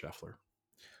corner for Scheffler.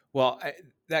 Well,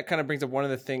 that kind of brings up one of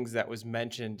the things that was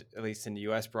mentioned, at least in the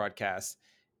U.S. broadcast,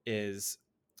 is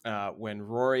when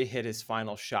Rory hit his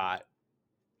final shot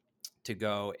to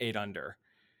go 8 under.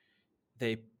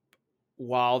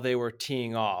 While they were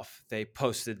teeing off, they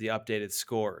posted the updated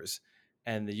scores,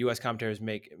 and the U.S. commentators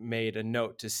made a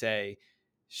note to say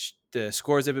the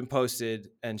scores have been posted,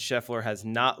 and Scheffler has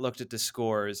not looked at the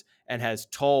scores and has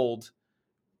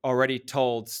already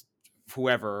told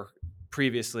whoever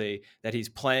previously that he's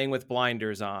playing with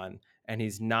blinders on and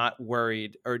he's not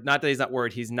worried, or not that he's not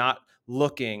worried, he's not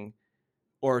looking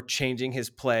or changing his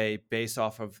play based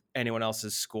off of anyone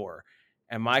else's score.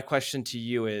 And my question to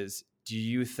you is, do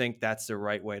you think that's the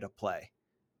right way to play?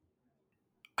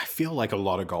 I feel like a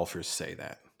lot of golfers say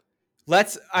that.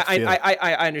 Let's I feel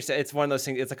I understand it's one of those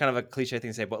things, it's a kind of a cliche thing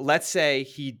to say, but let's say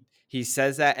he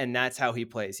says that and that's how he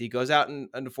plays. He goes out in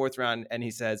the 4th round and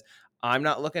he says, I'm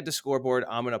not looking at the scoreboard,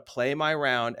 I'm going to play my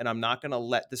round and I'm not going to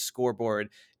let the scoreboard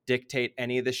dictate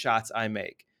any of the shots I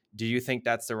make. Do you think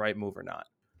that's the right move or not?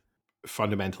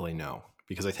 fundamentally no,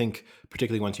 because I think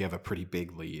particularly once you have a pretty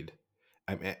big lead,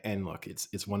 and look,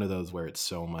 it's one of those where it's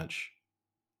so much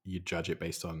you judge it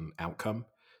based on outcome.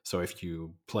 So if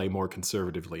you play more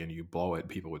conservatively and you blow it,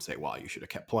 people would say, well, you should have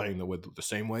kept playing the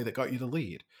same way that got you the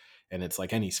lead. And it's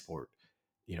like any sport,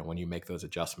 when you make those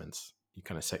adjustments, you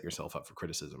kind of set yourself up for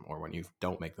criticism, or when you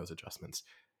don't make those adjustments.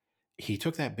 He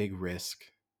took that big risk.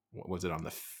 What was it, on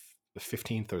the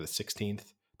 15th or the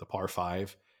 16th, the par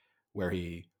 5, where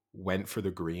he went for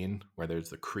the green, where there's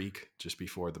the creek just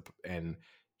before and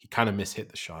he kind of mishit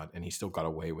the shot and he still got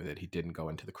away with it. He didn't go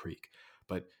into the creek.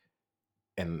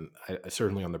 And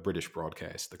certainly on the British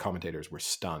broadcast, the commentators were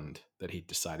stunned that he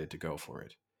decided to go for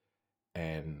it.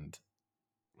 And,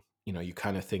 you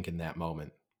kind of think in that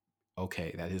moment,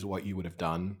 okay, that is what you would have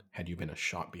done had you been a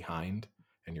shot behind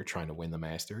and you're trying to win the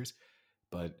Masters.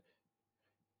 But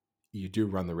you do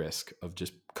run the risk of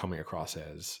just coming across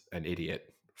as an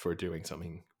idiot for doing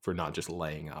something, for not just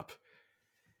laying up.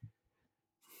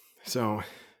 So,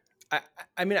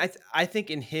 I mean, I think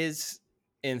in his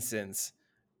instance,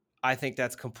 I think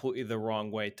that's completely the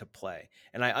wrong way to play.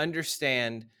 And I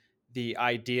understand the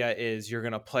idea is you're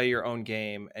going to play your own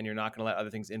game and you're not going to let other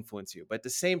things influence you. But at the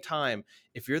same time,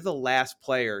 if you're the last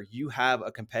player, you have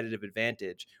a competitive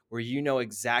advantage where you know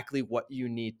exactly what you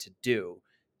need to do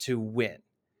to win.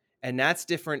 And that's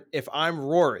different. If I'm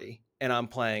Rory and I'm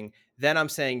playing, then I'm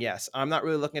saying, yes, I'm not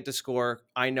really looking at the score.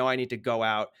 I know I need to go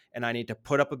out and I need to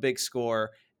put up a big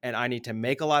score and I need to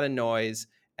make a lot of noise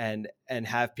and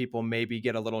have people maybe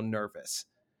get a little nervous.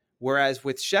 Whereas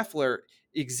with Scheffler,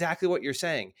 exactly what you're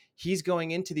saying. He's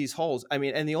going into these holes. I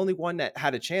mean, and the only one that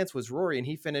had a chance was Rory, and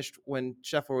he finished when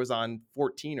Scheffler was on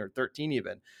 14 or 13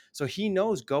 even. So he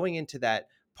knows going into that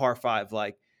par five,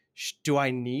 like, do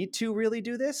I need to really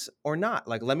do this or not?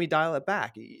 Like, let me dial it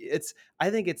back.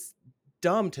 I think it's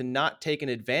dumb to not take an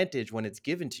advantage when it's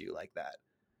given to you like that.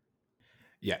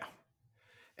 Yeah.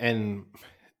 And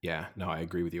yeah, no, I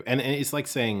agree with you. And it's like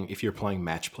saying if you're playing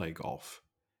match play golf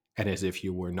and as if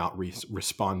you were not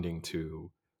responding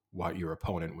to what your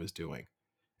opponent was doing.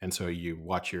 And so you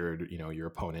watch your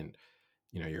opponent,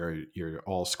 you're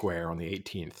all square on the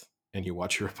 18th and you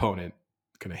watch your opponent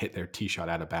kind of hit their tee shot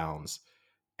out of bounds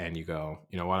and you go,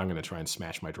 you know what, I'm going to try and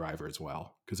smash my driver as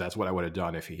well because that's what I would have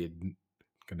done if he had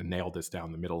kind of nailed this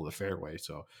down the middle of the fairway.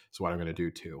 So what I'm going to do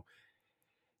too.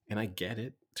 And I get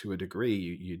it to a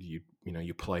degree.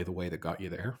 You play the way that got you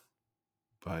there,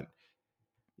 but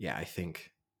yeah, I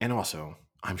think, and also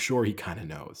I'm sure he kind of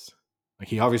knows. Like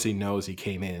he obviously knows he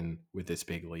came in with this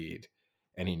big lead,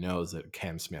 and he knows that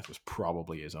Cam Smith was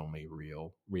probably his only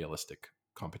realistic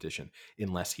competition,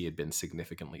 unless he had been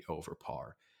significantly over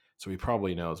par. So he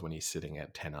probably knows when he's sitting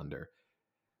at 10 under.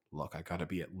 Look, I got to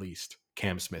be at least.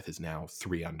 Cam Smith is now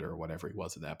 3 under or whatever he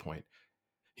was at that point.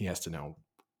 He has to know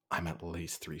I'm at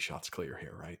least 3 shots clear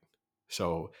here, right?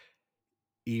 So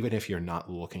even if you're not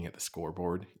looking at the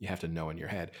scoreboard, you have to know in your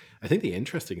head. I think the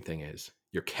interesting thing is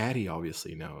your caddy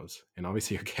obviously knows, and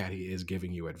obviously your caddy is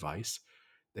giving you advice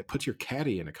that puts your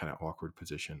caddy in a kind of awkward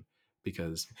position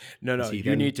because No, is no, he you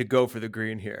then need to go for the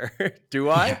green here. Do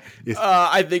I? yeah is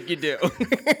I think you do.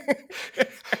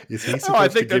 is he Oh, I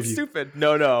supposed to think give that's you stupid.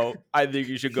 No, no, I think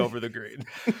you should go for the green.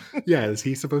 yeah, is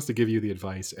he supposed to give you the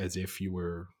advice as if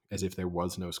there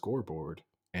was no scoreboard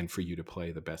and for you to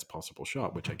play the best possible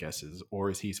shot, which I guess is, or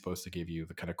is he supposed to give you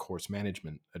the kind of course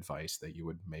management advice that you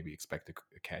would maybe expect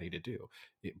a caddy to do?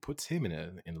 It puts him in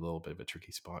a little bit of a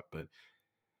tricky spot, but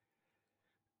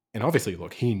and obviously,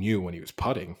 look, he knew when he was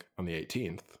putting on the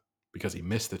 18th because he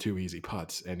missed the 2 easy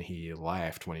putts and he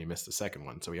laughed when he missed the second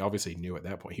one. So he obviously knew at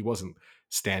that point. He wasn't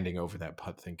standing over that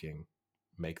putt thinking,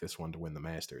 make this one to win the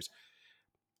Masters.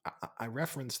 I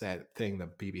referenced that thing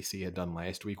that BBC had done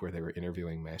last week where they were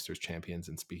interviewing Masters champions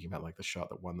and speaking about like the shot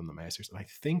that won them the Masters. And I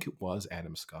think it was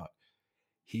Adam Scott.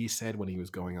 He said when he was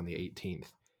going on the 18th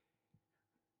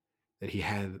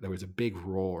that there was a big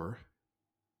roar.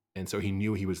 And so he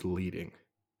knew he was leading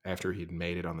after he'd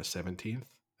made it on the 17th.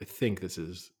 I think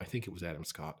it was Adam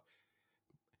Scott.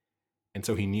 And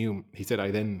so he said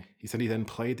he then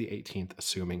played the 18th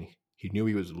assuming he knew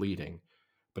he was leading,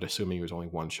 but assuming he was only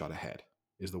 1 shot ahead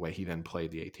is the way he then played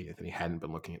the 18th, and he hadn't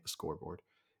been looking at the scoreboard.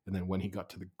 And then when he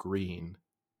got to the green,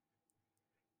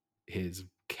 he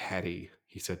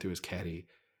said to his caddy,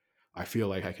 I feel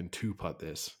like I can 2-putt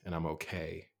this and I'm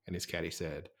okay. And his caddy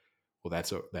said, well,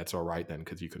 that's all right then,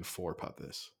 because you can 4-putt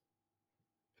this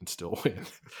and still win.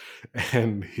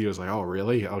 And he was like, oh,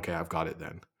 really? Okay, I've got it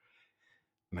then.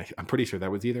 And I'm pretty sure that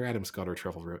was either Adam Scott or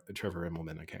Trevor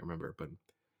Immelman. I can't remember, but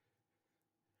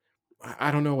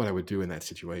I don't know what I would do in that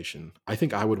situation. I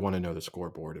think I would want to know the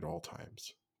scoreboard at all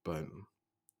times, but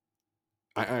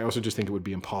I also just think it would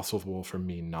be impossible for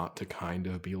me not to kind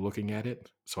of be looking at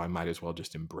it. So I might as well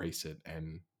just embrace it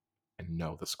and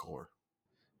know the score.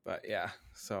 But yeah,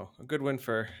 so a good win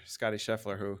for Scottie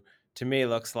Scheffler, who to me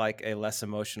looks like a less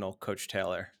emotional Coach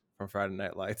Taylor from Friday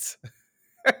Night Lights.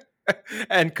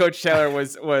 And Coach Taylor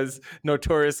was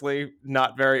notoriously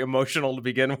not very emotional to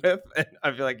begin with, and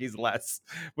I feel like he's less,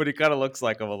 but he kind of looks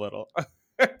like him a little.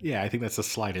 Yeah, I think that's a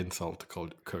slight insult to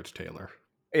Coach Taylor.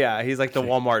 Yeah, he's I like the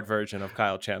think. Walmart version of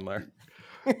Kyle Chandler.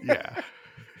 Yeah,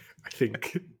 I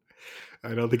think.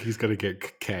 I don't think he's going to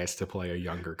get cast to play a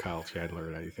younger Kyle Chandler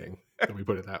or anything. Let me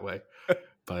put it that way.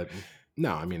 But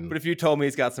no, I But mean, if you told me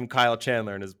he's got some Kyle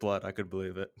Chandler in his blood, I could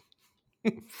believe it.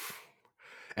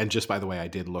 and just by the way, I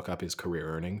did look up his career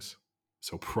earnings.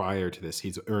 So prior to this,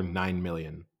 he's earned $9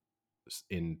 million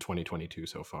in 2022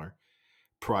 so far.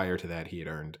 Prior to that, he had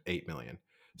earned $8 million.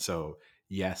 So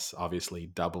yes, obviously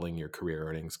doubling your career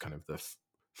earnings, kind of the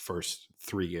first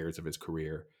 3 years of his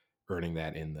career, earning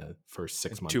that in the first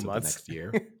 6 In two months of the months. next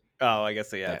year. Oh, I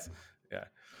guess yeah, That it's yeah.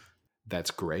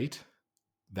 that's great.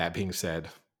 That being said,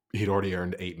 he'd already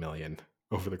earned $8 million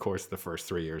over the course of the first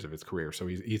 3 years of his career. So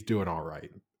he's doing all right.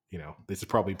 This is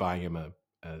probably buying him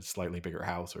a slightly bigger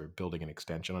house or building an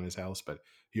extension on his house, but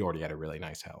he already had a really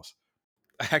nice house.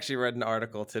 I actually read an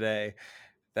article today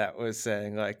that was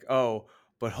saying like, oh,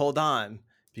 but hold on,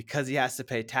 because he has to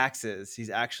pay taxes, he's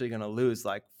actually going to lose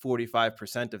like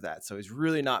 45% of that. So he's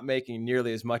really not making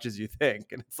nearly as much as you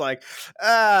think. And it's like,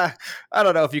 I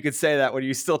don't know if you could say that when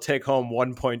you still take home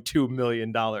 $1.2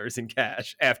 million in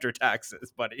cash after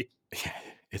taxes, buddy. Yeah,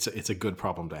 it's a good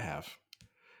problem to have.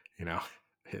 You know,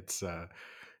 it's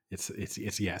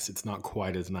it's yes, it's not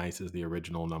quite as nice as the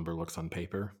original number looks on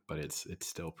paper, but it's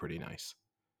still pretty nice.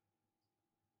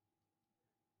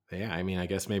 But yeah, I mean, I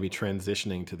guess maybe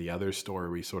transitioning to the other story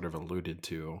we sort of alluded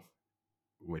to,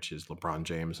 which is LeBron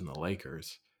James and the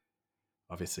Lakers.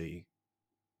 Obviously,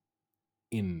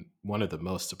 in one of the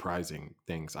most surprising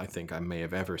things I think I may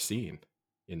have ever seen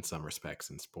in some respects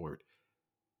in sport,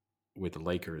 with the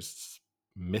Lakers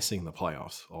missing the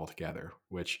playoffs altogether,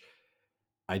 which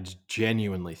I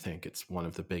genuinely think it's one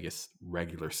of the biggest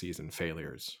regular season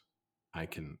failures I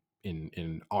can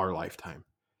in our lifetime.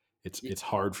 It's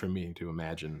hard for me to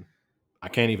imagine. I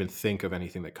can't even think of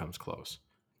anything that comes close.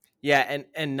 Yeah,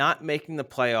 and not making the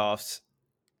playoffs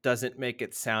doesn't make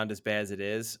it sound as bad as it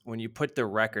is. When you put the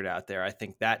record out there, I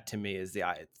think that to me is the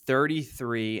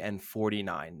 33 and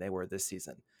 49 they were this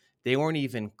season. They weren't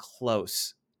even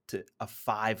close to a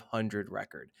 500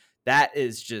 record. That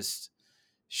is just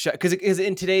because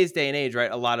in today's day and age,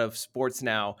 right, a lot of sports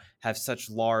now have such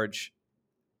large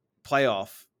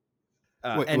playoff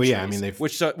Well, yeah, I mean entries, they've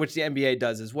which the NBA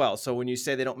does as well. So when you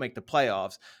say they don't make the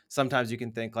playoffs, sometimes you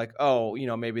can think like, oh,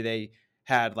 maybe they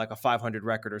had like a 500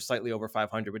 record or slightly over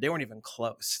 500, but they weren't even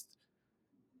close.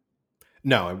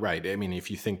 no right. I mean,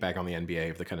 if you think back on the NBA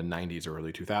of the kind of '90s or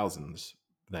early 2000s,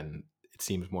 then it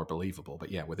seems more believable. But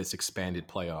yeah, with this expanded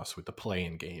playoffs, with the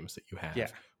play-in games that you Yeah,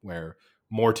 have, where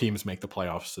more teams make the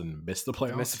playoffs than miss the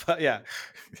to miss. playoffs, Yeah,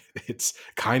 it's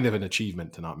kind of an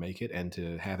achievement to not make it and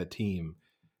to have a team,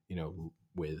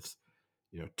 with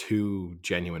two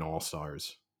genuine all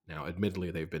stars. Now,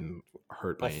 admittedly, they've been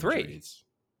hurt well, by three. injuries.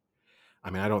 I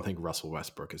mean, I don't think Russell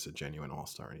Westbrook is a genuine all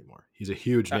star anymore. He's a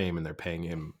huge Uh, name, and they're paying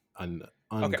him an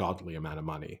okay, ungodly amount of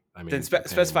money. I then mean, they're paying him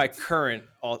specify like, current.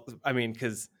 I mean,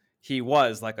 because he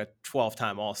was like a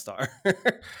 12-time All Star.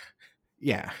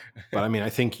 yeah, but I mean, I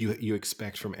think you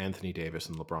expect from Anthony Davis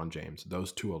and LeBron James,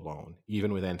 those two alone,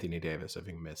 even with Anthony Davis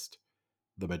having missed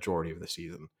the majority of the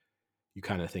season, you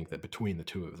kind of think that between the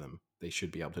two of them, they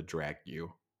should be able to drag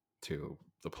you to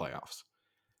the playoffs.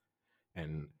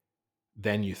 And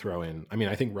then you throw in, I mean,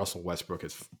 I think Russell Westbrook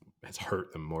has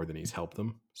hurt them more than he's helped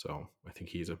them. So I think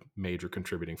he's a major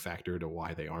contributing factor to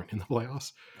why they aren't in the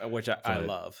playoffs. Which I But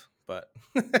love, but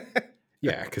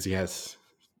yeah, because he's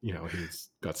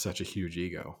got such a huge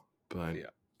ego. But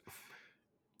yeah.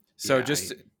 So yeah,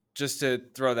 just to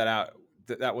throw that out,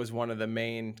 that was one of the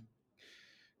main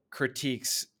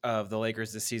critiques of the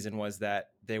Lakers this season was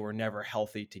that they were never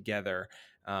healthy together.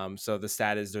 So the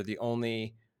stat is they're the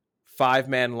only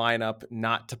five-man lineup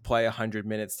not to play 100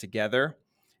 minutes together,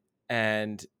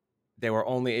 and they were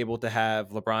only able to have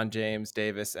LeBron James,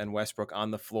 Davis, and Westbrook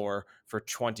on the floor for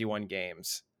 21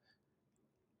 games.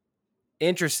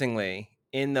 Interestingly,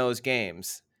 in those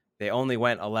games, they only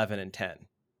went 11 and 10.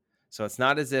 So it's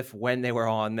not as if when they were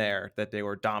on there that they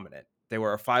were dominant. They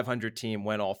were a 500 team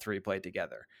when all three played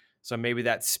together. So maybe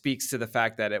that speaks to the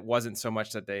fact that it wasn't so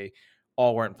much that they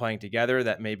all weren't playing together,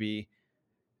 that maybe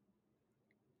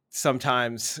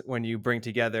sometimes when you bring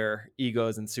together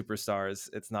egos and superstars,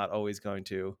 it's not always going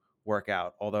to work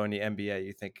out. Although in the NBA,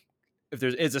 you think if there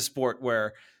is a sport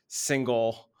where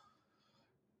single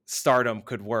stardom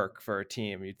could work for a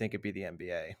team, you'd think it'd be the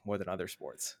NBA more than other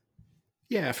sports.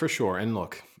 yeah, for sure. And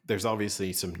look, there's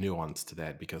obviously some nuance to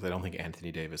that because I don't think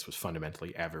Anthony Davis was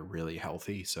fundamentally ever really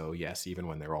healthy. So yes, even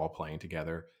when they're all playing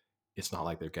together, it's not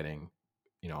like they're getting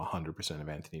 100% of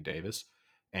Anthony Davis.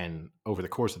 And over the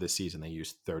course of this season, they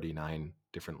used 39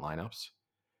 different lineups,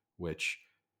 which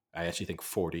I actually think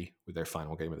 40 with their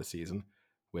final game of the season,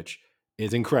 which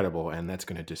is incredible. And that's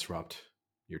going to disrupt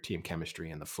your team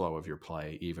chemistry and the flow of your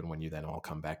play, even when you then all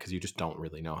come back, because you just don't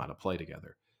really know how to play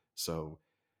together. So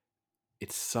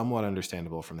it's somewhat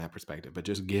understandable from that perspective, but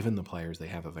just given the players they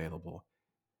have available,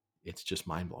 it's just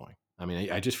mind blowing. I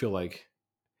mean, I just feel like,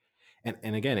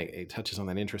 and again, it touches on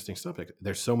that interesting subject.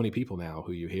 There's so many people now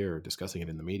who you hear discussing it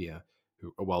in the media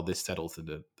who, well, this settles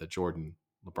the Jordan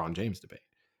LeBron James debate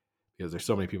because there's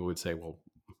so many people who would say, well,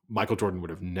 Michael Jordan would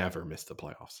have never missed the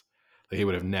playoffs. Like he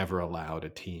would have never allowed a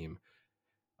team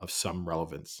of some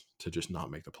relevance to just not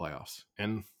make the playoffs.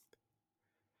 And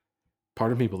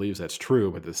part of me believes that's true,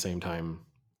 but at the same time,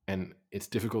 And it's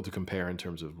difficult to compare in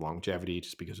terms of longevity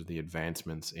just because of the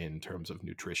advancements in terms of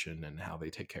nutrition and how they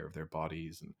take care of their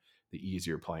bodies and the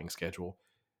easier playing schedule.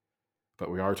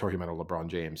 But we are talking about a LeBron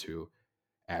James who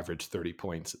averaged 30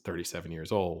 points at 37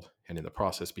 years old, and in the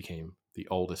process became the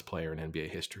oldest player in NBA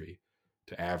history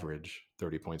to average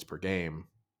 30 points per game,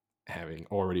 having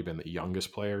already been the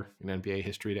youngest player in NBA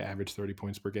history to average 30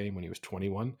 points per game when he was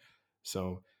 21.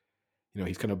 So,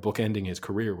 he's kind of bookending his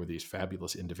career with these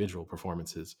fabulous individual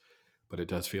performances, but it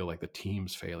does feel like the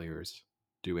team's failures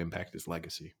do impact his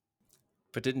legacy.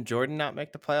 But didn't Jordan not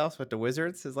make the playoffs with the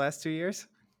Wizards his last 2 years?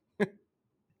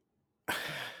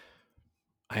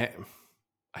 I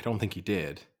I don't think he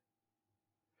did,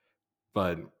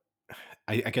 but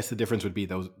I guess the difference would be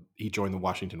those he joined the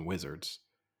Washington Wizards,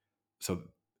 so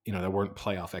there weren't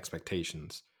playoff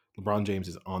expectations. LeBron James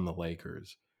is on the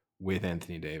Lakers with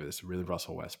Anthony Davis, with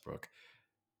Russell Westbrook.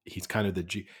 He's kind of the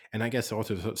G, and I guess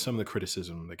also some of the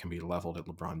criticism that can be leveled at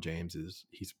LeBron James is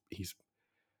he's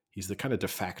the kind of de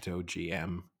facto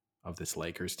GM of this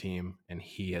Lakers team, and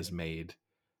he has made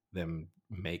them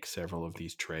make several of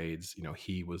these trades.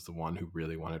 He was the one who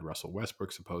really wanted Russell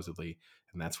Westbrook, supposedly,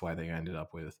 and that's why they ended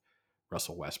up with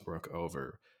Russell Westbrook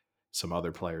over some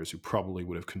other players who probably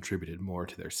would have contributed more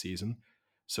to their season.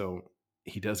 So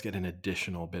he does get an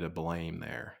additional bit of blame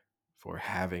there for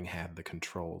having had the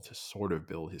control to sort of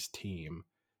build his team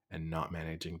and not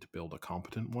managing to build a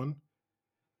competent one.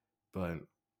 But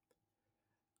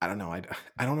I don't know.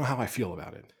 I don't know how I feel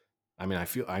about it. I mean,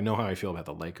 I know how I feel about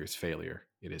the Lakers' failure.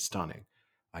 It is stunning.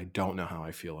 I don't know how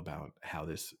I feel about how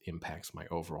this impacts my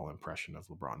overall impression of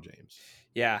LeBron James.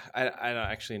 Yeah, I don't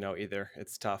actually know either.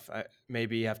 It's tough.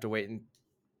 Maybe you have to wait and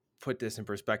put this in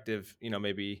perspective.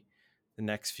 Maybe the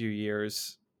next few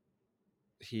years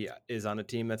he is on a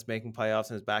team that's making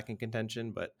playoffs and is back in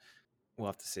contention, but we'll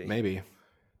have to see. Maybe.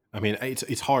 I mean,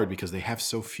 it's hard because they have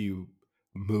so few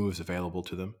moves available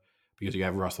to them because you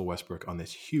have Russell Westbrook on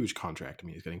this huge contract. I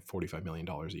mean, he's getting $45 million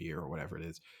a year or whatever it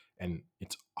is, and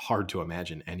it's hard to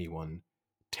imagine anyone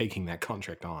taking that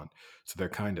contract on. So they're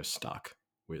kind of stuck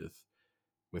with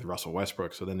Russell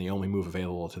Westbrook. So then the only move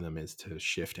available to them is to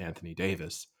shift Anthony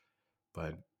Davis,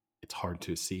 but it's hard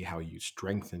to see how you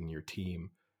strengthen your team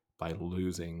by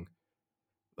losing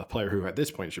a player who at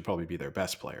this point should probably be their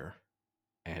best player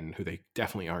and who they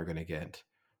definitely aren't going to get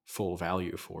full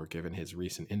value for given his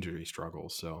recent injury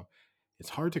struggles. So it's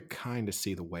hard to kind of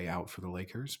see the way out for the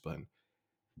Lakers, but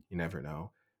you never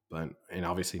know. And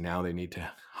obviously now they need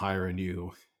to hire a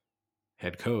new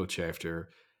head coach after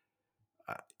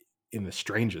uh, in the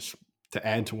strangest to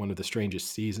add to one of the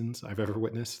strangest seasons I've ever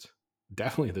witnessed.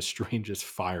 Definitely the strangest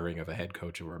firing of a head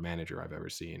coach or a manager I've ever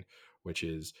seen, which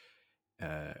is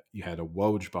you had a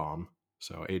Woj bomb,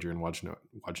 so Adrian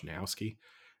Wojnarowski,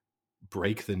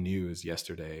 break the news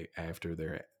yesterday after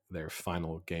their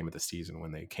final game of the season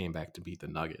when they came back to beat the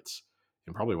Nuggets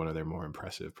and probably one of their more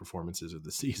impressive performances of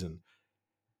the season.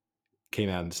 Came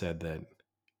out and said that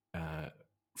uh,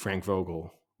 Frank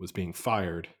Vogel was being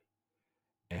fired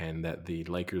and that the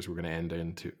Lakers were going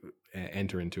to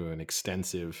enter into an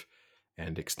extensive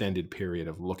and extended period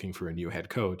of looking for a new head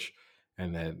coach,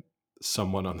 and that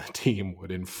someone on the team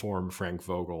would inform Frank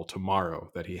Vogel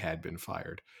tomorrow that he had been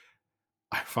fired.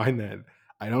 I find that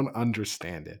I don't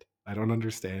understand it. I don't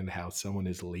understand how someone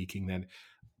is leaking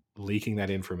that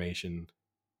information.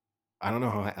 I don't know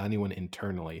how anyone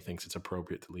internally thinks it's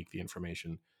appropriate to leak the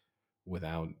information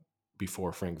without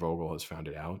before Frank Vogel has found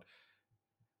it out.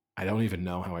 I don't even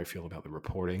know how I feel about the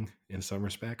reporting in some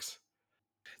respects.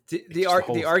 The It's the, just the ar-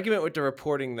 whole the argument with the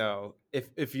reporting, though,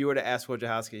 if you were to ask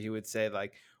Wojciechowski, he would say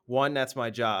like, one, that's my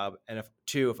job, and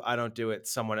if I don't do it,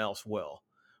 someone else will.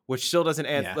 Which still doesn't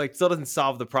answer, yeah. like, still doesn't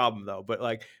solve the problem, though. But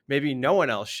like, maybe no one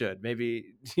else should.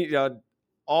 Maybe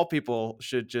all people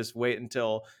should just wait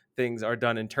until things are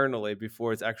done internally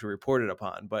before it's actually reported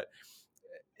upon. But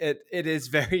it is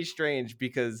very strange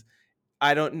because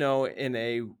I don't know in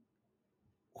a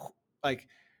like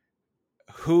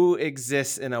who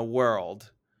exists in a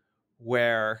world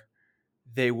where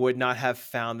they would not have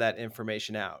found that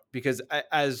information out because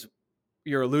as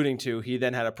you're alluding to, he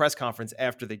then had a press conference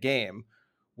after the game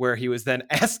where he was then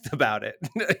asked about it.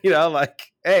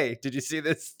 Like, hey, did you see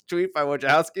this tweet by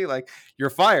Wojciechowski? Like, you're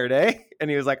fired, eh? And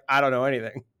he was like, I don't know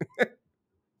anything.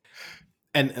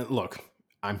 And look,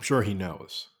 I'm sure he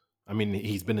knows. I mean,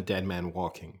 he's been a dead man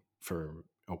walking for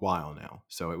a while now.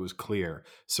 So it was clear,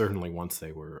 certainly once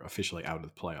they were officially out of the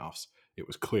playoffs, it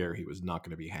was clear he was not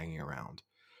going to be hanging around.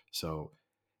 So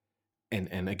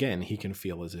and again, he can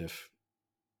feel as if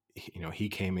he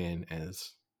came in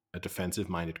as a defensive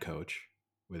minded coach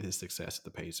with his success at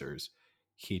the Pacers.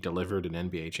 he delivered an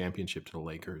NBA championship to the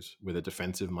Lakers with a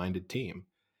defensive minded team.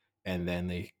 And then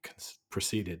they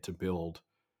proceeded to build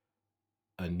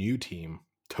a new team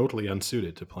totally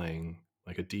unsuited to playing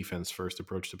like a defense first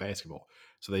approach to basketball.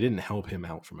 So they didn't help him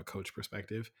out from a coach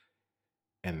perspective,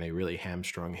 and they really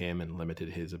hamstrung him and limited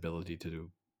his ability to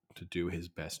do his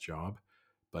best job.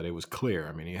 But it was clear.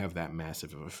 I mean, you have that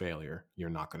massive of a failure, you're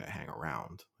not going to hang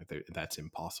around. Like that's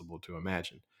impossible to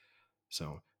imagine.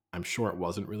 So I'm sure it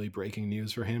wasn't really breaking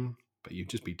news for him, but you'd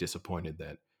just be disappointed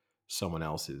that someone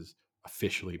else is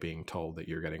officially being told that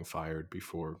you're getting fired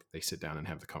before they sit down and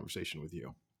have the conversation with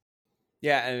you.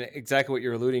 Yeah, and exactly what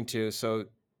you're alluding to. So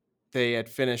they had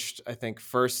finished, I think,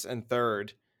 first and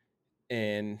third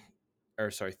in,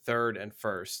 or sorry, third and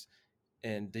first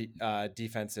in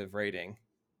defensive rating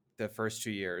the first 2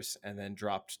 years, and then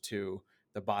dropped to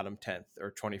the bottom 10th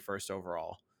or 21st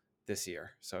overall this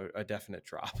year. So a definite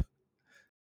drop.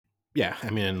 Yeah, I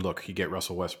mean, look, you get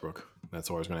Russell Westbrook. That's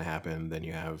always going to happen. Then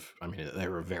you have, I mean,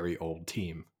 they're a very old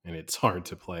team, and it's hard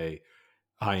to play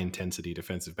high intensity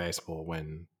defensive basketball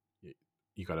when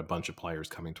you got a bunch of players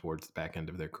coming towards the back end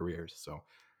of their careers. So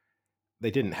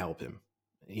they didn't help him.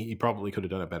 He probably could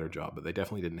have done a better job, but they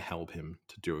definitely didn't help him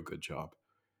to do a good job.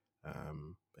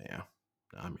 Yeah,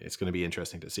 I mean, it's going to be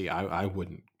interesting to see. I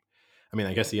wouldn't. I mean,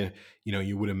 I guess you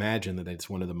would imagine that it's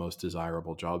one of the most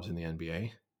desirable jobs in the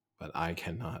NBA, but I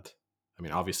cannot. I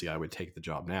mean, obviously, I would take the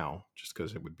job now just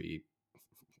because it would be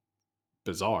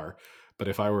bizarre. But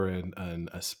if I were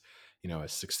a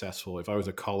successful, if I was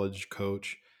a college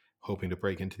coach hoping to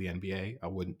break into the NBA, I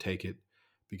wouldn't take it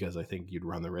because I think you'd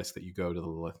run the risk that you go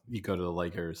to the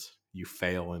Lakers, you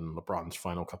fail in LeBron's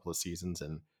final couple of seasons,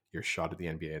 and your shot at the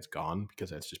NBA is gone because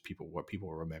that's just what people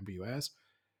will remember you as.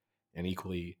 And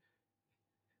equally,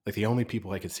 like the only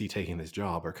people I could see taking this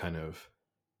job are kind of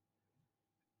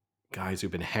guys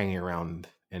who've been hanging around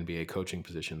NBA coaching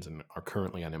positions and are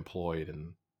currently unemployed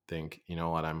and think, you know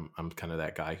what, I'm kind of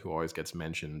that guy who always gets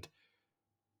mentioned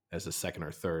as a second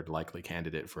or third likely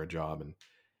candidate for a job, and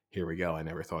here we go. I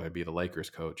never thought I'd be the Lakers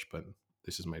coach, but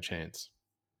this is my chance.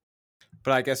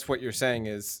 But I guess what you're saying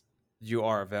is you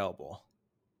are available.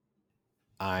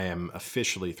 I am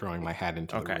officially throwing my hat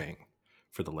into the Okay. ring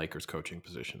for the Lakers coaching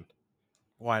position.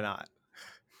 Why not?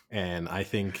 And I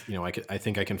think, I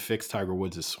think I can fix Tiger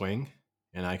Woods' swing,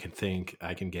 and I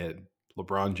can get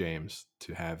LeBron James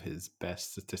to have his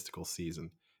best statistical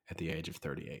season at the age of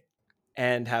 38.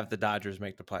 And have the Dodgers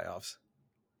make the playoffs.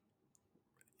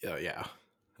 Yeah.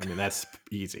 I mean, that's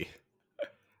easy.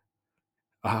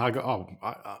 I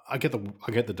get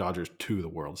the Dodgers to the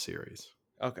World Series.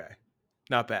 Okay.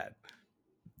 Not bad.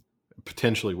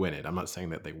 Potentially win it. I'm not saying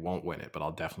that they won't win it,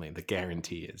 but the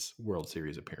guarantee is World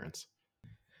Series appearance.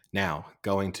 Now,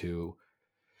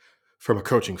 from a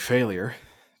coaching failure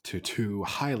to two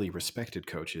highly respected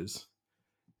coaches,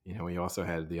 we also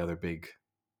had the other big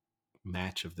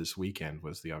match of this weekend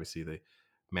was obviously the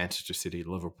Manchester City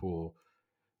Liverpool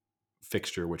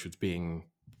fixture, which was being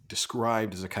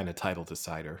described as a kind of title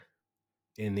decider.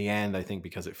 In the end, I think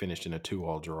because it finished in a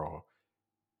 2-2 draw,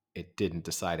 it didn't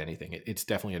decide anything. It's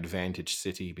definitely advantage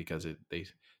City because they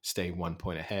stay 1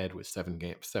 point ahead with 7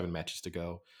 matches to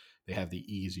go. They have the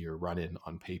easier run in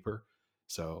on paper,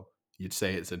 so you'd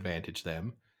say it's advantage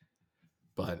them.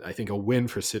 But I think a win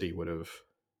for City would have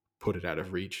put it out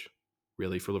of reach,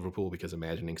 really, for Liverpool, because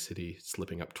imagining City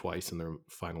slipping up twice in their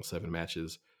final 7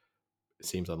 matches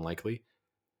seems unlikely.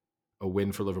 A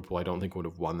win for Liverpool, I don't think would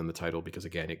have won them the title because,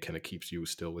 again, it kind of keeps you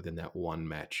still within that 1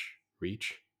 match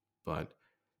reach. But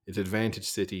it's advantage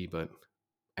City, but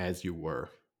as you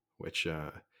were, which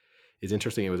is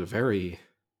interesting. It was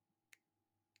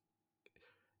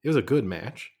a good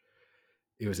match.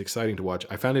 It was exciting to watch.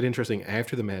 I found it interesting.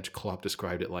 After the match, Klopp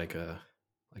described it like a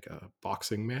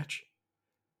boxing match.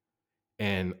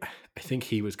 And I think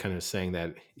he was kind of saying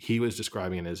that he was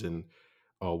describing it as in,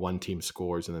 one team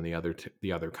scores and then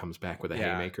the other comes back with a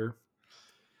haymaker.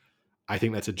 I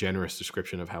think that's a generous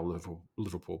description of how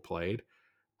Liverpool played.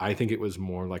 I think it was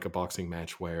more like a boxing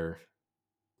match where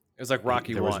It was like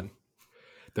Rocky there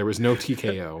was 1. no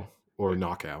TKO or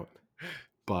knockout.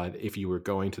 But if you were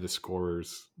going to the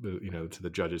scorers, to the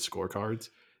judges' scorecards,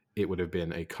 it would have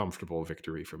been a comfortable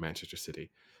victory for Manchester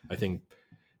City. I think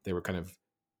they were kind of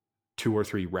 2 or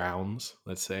 3 rounds,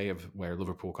 let's say, of where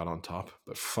Liverpool got on top.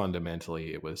 But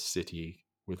fundamentally, it was City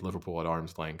with Liverpool at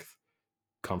arm's length,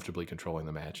 comfortably controlling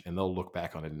the match. And they'll look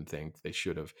back on it and think they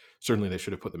should have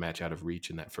put the match out of reach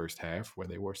in that first half where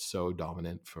they were so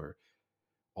dominant for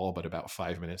all but about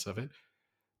 5 minutes of it.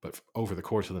 But over the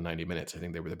course of the 90 minutes, I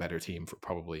think they were the better team for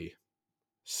probably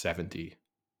 70.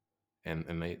 And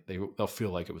they'll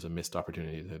feel like it was a missed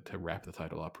opportunity to wrap the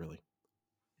title up, really.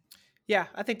 Yeah,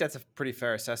 I think that's a pretty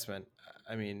fair assessment.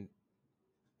 I mean,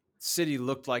 City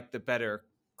looked like the better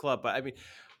club, but I mean,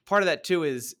 part of that too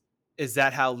is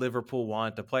that how Liverpool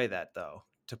wanted to play that though?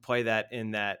 To play that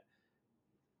in that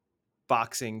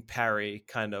boxing parry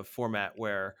kind of format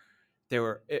where they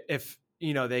were if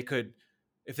you know they could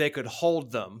if they could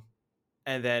hold them,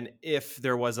 and then if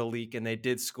there was a leak and they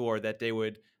did score, that they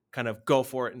would kind of go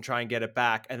for it and try and get it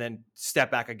back and then step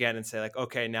back again and say like,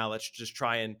 okay, now let's just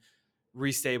try and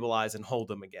restabilize and hold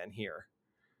them again here.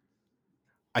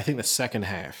 I think the second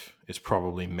half is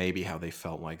probably maybe how they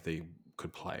felt like they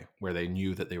could play, where they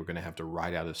knew that they were going to have to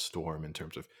ride out a storm in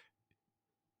terms of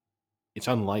it's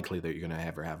unlikely that you're going to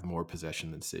ever have more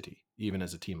possession than City, even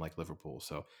as a team like Liverpool.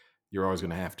 So you're always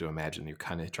going to have to imagine you're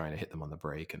kind of trying to hit them on the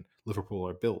break. And Liverpool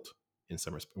are built in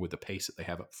some respect with the pace that they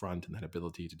have up front and that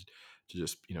ability to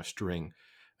just string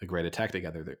a great attack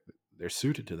together. They're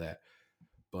suited to that.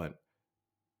 But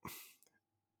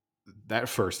that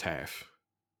first half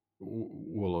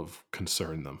will have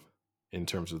concerned them in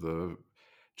terms of the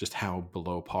just how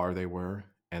below par they were,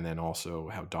 and then also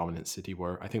how dominant City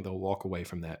were. I think they'll walk away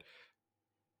from that.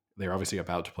 They're obviously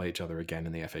about to play each other again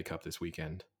in the FA Cup this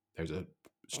weekend. There's a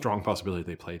strong possibility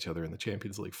they play each other in the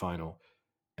Champions League final,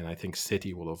 and I think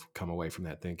City will have come away from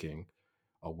that thinking,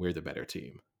 "Oh, we're the better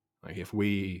team. Like if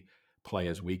we play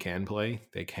as we can play,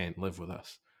 they can't live with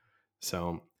us."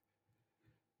 So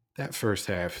that first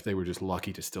half, they were just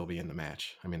lucky to still be in the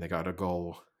match. I mean, they got a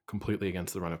goal completely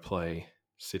against the run of play.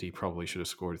 City probably should have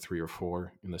scored 3 or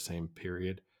 4 in the same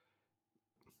period.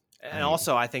 I And mean,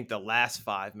 also, I think the last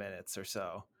 5 minutes or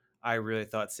so, I really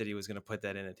thought City was going to put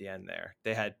that in at the end there.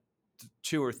 They had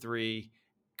two or three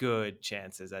good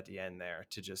chances at the end there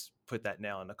to just put that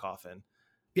nail in the coffin.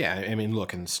 yeah, I mean,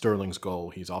 look, in Sterling's goal,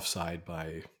 he's offside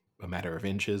by a matter of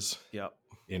inches Yep.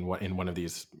 in one of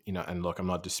these, and look, I'm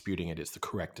not disputing it, it's the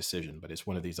correct decision, but it's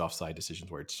one of these offside decisions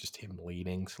where it's just him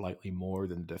leaning slightly more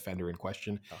than the defender in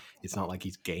question. Oh. It's not like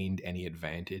he's gained any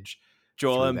advantage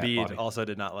Joel through that Embiid body. also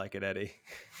did not like it, Eddie.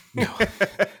 No.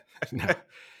 No.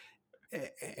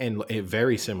 And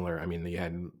very similar. I mean, they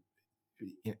had,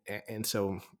 and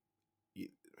so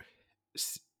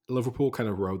Liverpool kind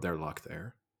of rode their luck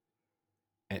there,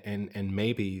 and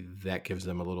maybe that gives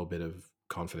them a little bit of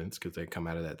confidence because they come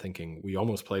out of that thinking we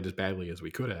almost played as badly as we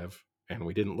could have, and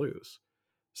we didn't lose.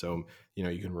 So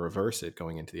you can reverse it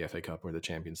going into the FA Cup or the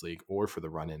Champions League, or for the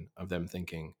run-in of them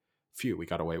thinking, "Phew, we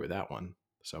got away with that one."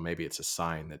 So maybe it's a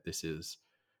sign that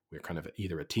we're kind of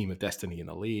either a team of destiny in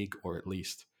the league, or at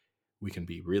least we can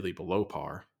be really below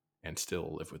par and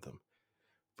still live with them.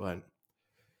 But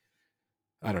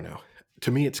I don't know.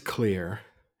 To me, it's clear,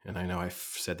 and I know I've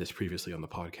said this previously on the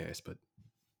podcast, but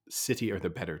City are the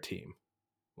better team.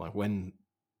 Like when,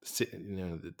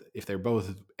 if they're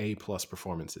both A plus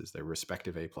performances, their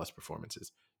respective A plus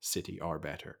performances, City are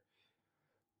better.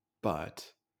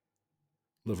 But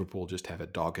Liverpool just have a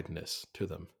doggedness to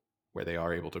them where they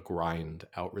are able to grind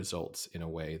out results in a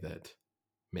way that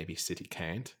maybe City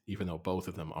can't, even though both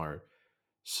of them are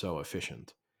so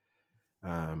efficient.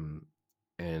 Um,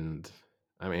 and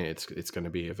I mean, it's going to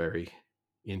be a very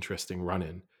interesting run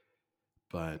in,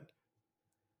 but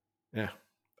yeah,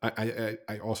 I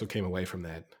also came away from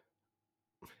that.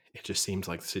 It just seems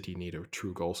like City need a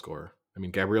true goal scorer. I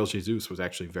mean, Gabriel Jesus was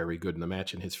actually very good in the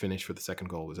match, and his finish for the second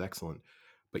goal was excellent.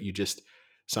 But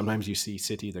sometimes you see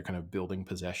City, they're kind of building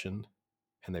possession,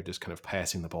 and they're just kind of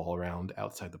passing the ball around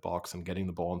outside the box and getting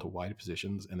the ball into wide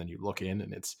positions, and then you look in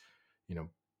and it's, you know,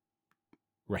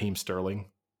 Raheem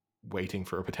Sterling waiting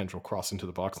for a potential cross into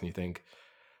the box, and you think,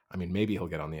 I mean, maybe he'll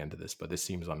get on the end of this, but this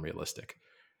seems unrealistic.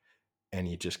 And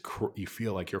you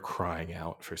feel like you're crying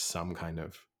out for some kind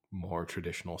of more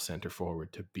traditional center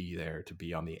forward to be there, to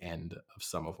be on the end of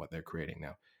some of what they're creating.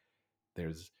 Now,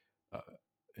 there's, uh,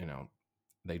 you know,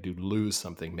 they do lose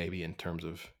something maybe in terms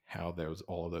of how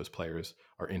all of those players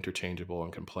are interchangeable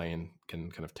and can play and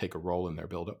can kind of take a role in their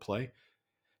build-up play.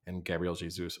 And Gabriel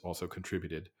Jesus also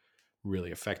contributed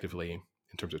really effectively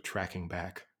in terms of tracking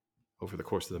back over the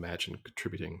course of the match and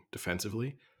contributing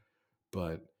defensively.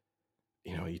 But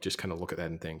you just kind of look at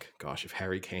that and think, gosh, if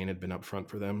Harry Kane had been up front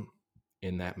for them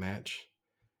in that match,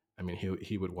 I mean,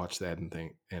 he would watch that and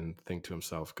think to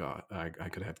himself, God, I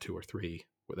could have 2 or 3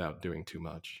 without doing too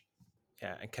much.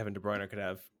 Yeah, and Kevin De Bruyne could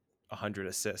have 100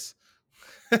 assists.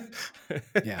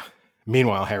 Yeah.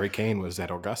 Meanwhile, Harry Kane was at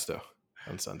Augusta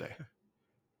on Sunday.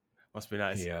 Must be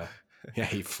nice.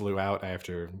 He flew out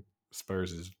after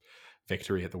Spurs'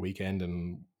 victory at the weekend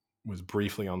and was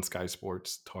briefly on Sky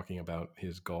Sports talking about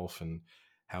his golf and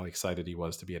how excited he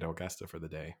was to be at Augusta for the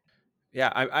day.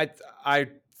 Yeah, I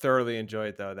thoroughly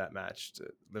enjoyed though that match,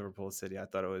 Liverpool City. I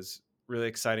thought it was really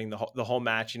exciting. The whole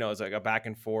match, it was like a back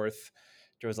and forth.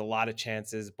 There was a lot of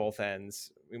chances, both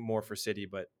ends, more for City,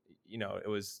 but it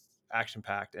was action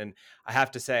packed. And I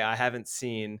have to say, I haven't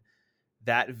seen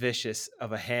that vicious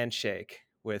of a handshake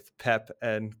with Pep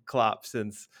and Klopp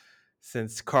since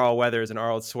Carl Weathers and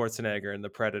Arnold Schwarzenegger in The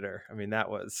Predator. I mean, that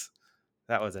was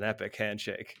an epic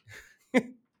handshake.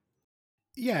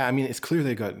 Yeah, I mean, it's clear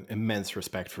they got immense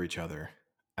respect for each other.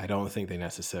 I don't think they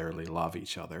necessarily love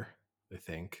each other. I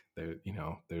think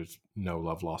there's no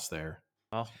love lost there.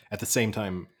 Well, At the same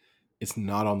time, it's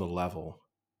not on the level.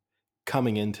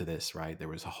 Coming into this, right, there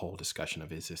was a whole discussion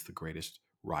of, is this the greatest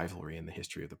rivalry in the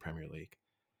history of the Premier League?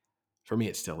 For me,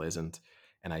 it still isn't.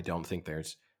 And I don't think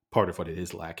there's part of what it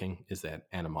is lacking is that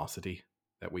animosity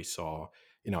that we saw.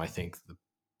 I think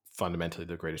fundamentally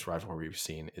the greatest rivalry we've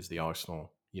seen is the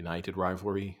Arsenal United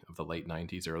rivalry of the late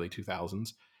 90s, early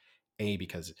 2000s.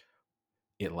 Because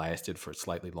it lasted for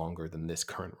slightly longer than this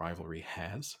current rivalry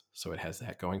has. So it has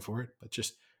that going for it. But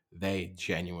just they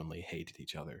genuinely hated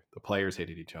each other. The players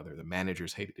hated each other. The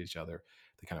managers hated each other.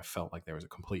 They kind of felt like there was a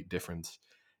complete difference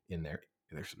in their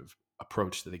sort of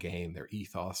approach to the game, their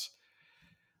ethos.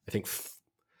 I think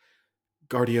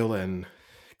Guardiola and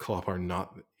Klopp are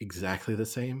not exactly the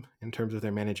same in terms of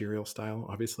their managerial style,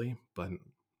 obviously, but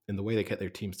in the way they get their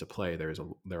teams to play, there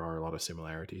are a lot of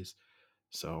similarities.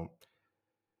 So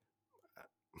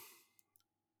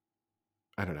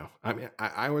I don't know. I mean,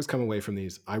 I always come away from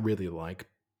these. I really like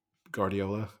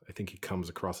Guardiola. I think he comes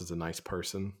across as a nice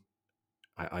person.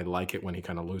 I like it when he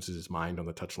kind of loses his mind on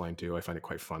the touchline too. I find it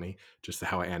quite funny, just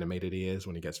how animated he is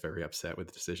when he gets very upset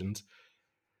with decisions.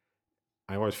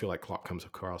 I always feel like Klopp comes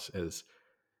across as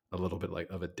a little bit like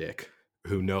of a dick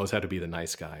who knows how to be the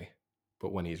nice guy,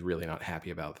 but when he's really not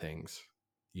happy about things,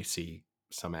 you see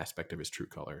some aspect of his true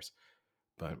colors.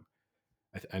 But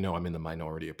I know I'm in the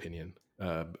minority opinion,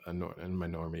 a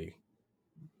minority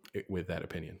with that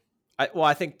opinion.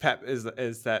 I think Pep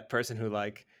is that person who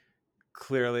like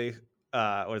clearly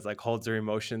was like holds their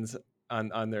emotions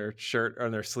on their shirt or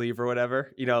on their sleeve or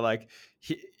whatever. Like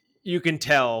you can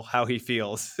tell how he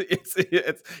feels. It's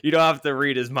you don't have to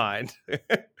read his mind.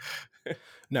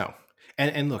 No,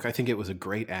 and look, I think it was a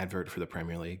great advert for the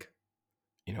Premier League.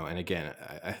 And again,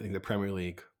 I think the Premier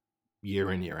League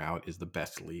year in year out is the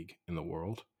best league in the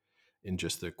world in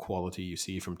just the quality you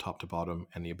see from top to bottom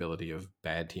and the ability of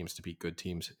bad teams to beat good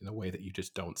teams in a way that you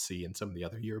just don't see in some of the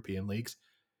other European leagues.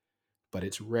 But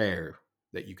it's rare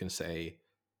that you can say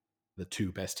the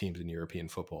two best teams in European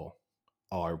football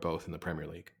are both in the Premier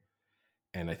League.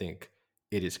 And I think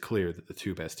it is clear that the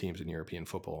two best teams in European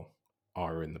football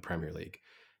are in the Premier League.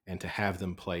 And to have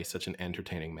them play such an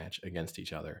entertaining match against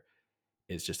each other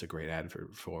is just a great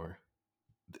advert for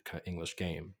the kind of English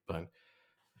game. But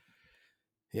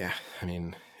yeah, I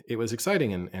mean, it was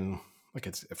exciting. And like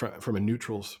it's from a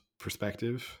neutral's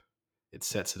perspective, it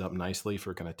sets it up nicely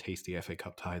for kind of tasty FA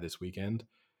Cup tie this weekend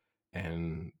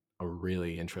and a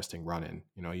really interesting run in.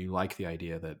 You like the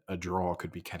idea that a draw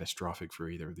could be catastrophic for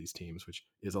either of these teams, which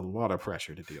is a lot of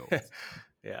pressure to deal with.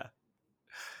 Yeah.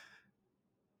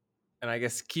 And I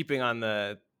guess keeping on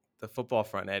the football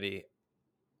front, Eddie,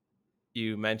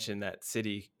 you mentioned that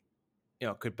City,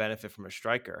 could benefit from a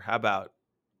striker. How about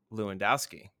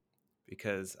Lewandowski?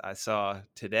 Because I saw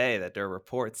today that there are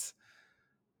reports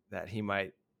that he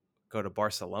might go to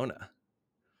Barcelona.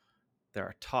 There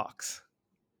are talks.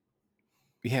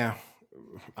 Yeah,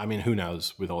 I mean, who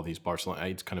knows with all these Barcelona?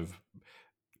 It's kind of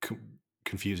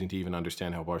confusing to even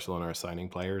understand how Barcelona are signing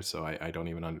players. So I don't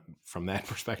even, from that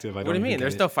perspective, I What do don't you even mean? get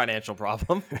There's it. no financial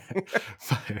problem.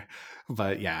 but,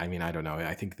 but yeah, I mean, I don't know.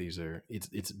 I think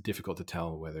it's difficult to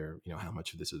tell whether, how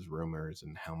much of this is rumors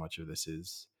and how much of this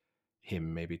is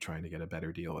him maybe trying to get a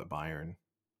better deal at Bayern.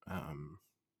 Um,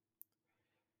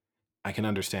 I can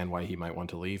understand why he might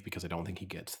want to leave because I don't think he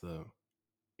gets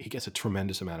a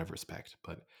tremendous amount of respect,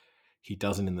 but he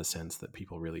doesn't in the sense that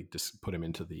people really just put him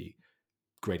into the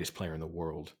greatest player in the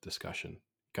world discussion.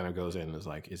 Kind of goes in as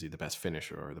like, is he the best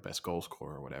finisher or the best goal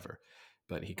scorer or whatever?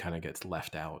 But he kind of gets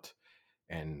left out.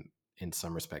 And in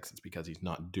some respects, it's because he's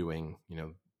not doing,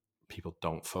 people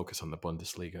don't focus on the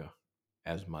Bundesliga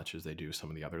as much as they do some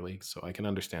of the other leagues. So I can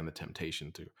understand the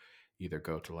temptation to either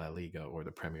go to La Liga or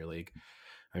the Premier League.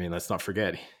 I mean, let's not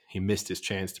forget, he missed his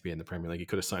chance to be in the Premier League. He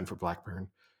could have signed for Blackburn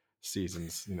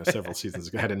several seasons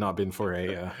ago. Had it not been for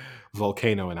a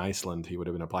volcano in Iceland, he would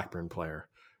have been a Blackburn player.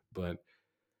 But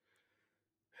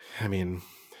I mean,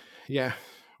 yeah,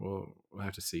 we'll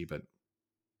have to see. But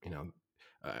you know,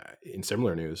 in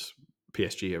similar news,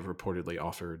 PSG have reportedly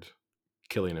offered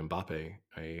Kylian Mbappe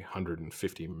a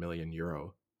 €150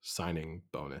 million signing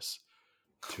bonus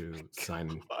to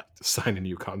sign sign a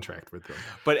new contract with them.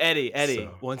 But Eddie,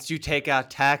 So once you take out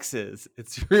taxes,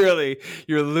 it's really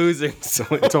you're losing so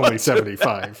it's only much of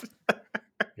 75. that.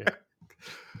 Yeah.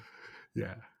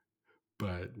 Yeah.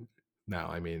 But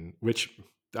no,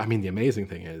 the amazing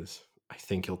thing is, I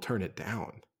think he'll turn it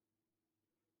down.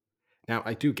 Now,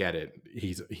 I do get it.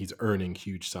 He's earning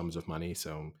huge sums of money,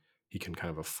 so he can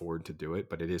kind of afford to do it.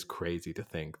 But it is crazy to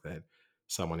think that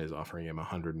someone is offering him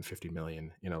 150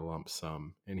 million in a lump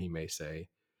sum, and he may say,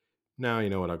 "No, you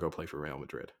know what? I'll go play for Real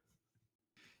Madrid."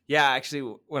 Yeah,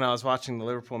 actually, when I was watching the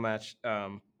Liverpool match,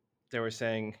 they were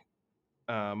saying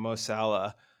Mo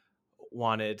Salah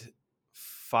wanted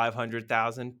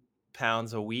 500,000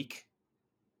 pounds a week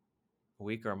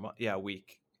or a month, yeah, a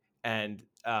week, and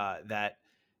that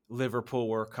Liverpool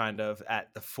were kind of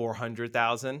at the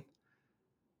 400,000,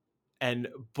 and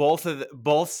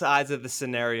both sides of the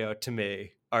scenario to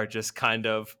me are just kind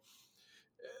of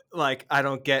like I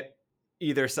don't get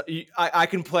either. I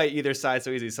can play either side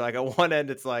so easy. So like at one end,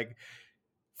 it's like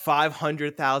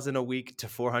 500,000 a week to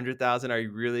 400,000. Are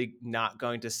you really not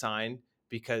going to sign?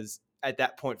 Because at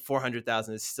that point,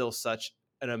 400,000 is still such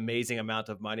an amazing amount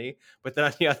of money. But then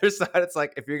on the other side, it's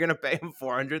like if you're going to pay him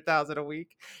 400,000 a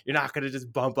week, you're not going to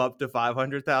just bump up to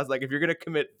 500,000. Like if you're going to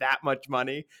commit that much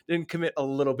money, then commit a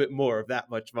little bit more of that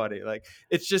much money. Like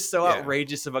it's just so Yeah,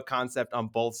 outrageous of a concept on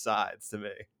both sides to me.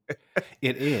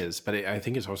 it is, but I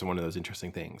think it's also one of those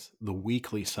interesting things. The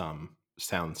weekly sum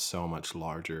sounds so much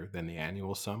larger than the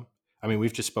annual sum. I mean,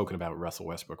 we've just spoken about Russell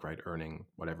Westbrook, right, earning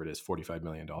whatever it is, $45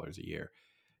 million a year.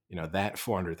 That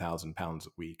 400,000 pounds a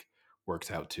week works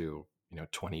out to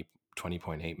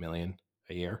 20.8 million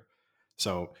a year.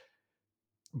 So,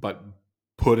 but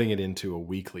putting it into a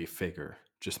weekly figure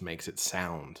just makes it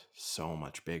sound so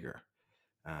much bigger.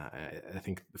 I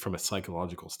think from a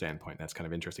psychological standpoint, that's kind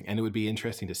of interesting, and it would be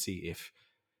interesting to see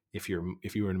if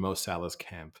you were in Mo Salah's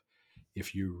camp,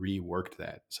 if you reworked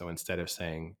that. So instead of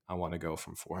saying I want to go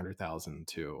from 400,000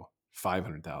 to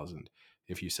 500,000,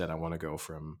 if you said I want to go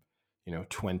from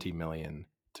 20 million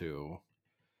to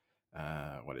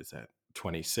what is that,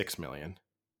 26 million,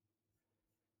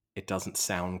 it doesn't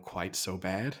sound quite so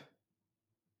bad.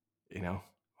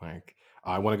 Like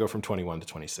I want to go from 21 to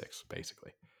 26,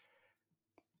 basically.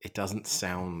 It doesn't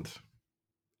sound,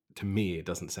 to me, it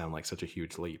doesn't sound like such a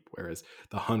huge leap. Whereas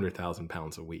the 100,000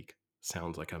 pounds a week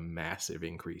sounds like a massive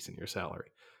increase in your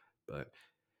salary. But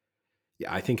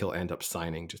yeah, I think he'll end up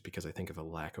signing just because I think of a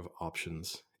lack of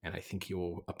options. And I think he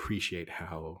will appreciate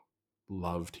how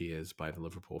loved he is by the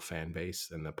Liverpool fan base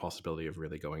and the possibility of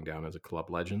really going down as a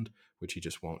club legend, which he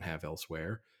just won't have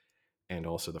elsewhere. And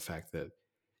also the fact that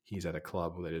he's at a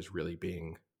club that is really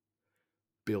being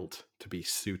built to be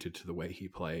suited to the way he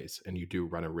plays. And you do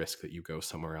run a risk that you go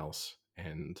somewhere else.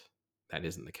 And that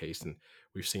isn't the case. And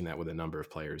we've seen that with a number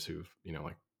of players who've,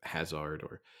 like Hazard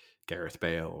or Gareth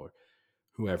Bale or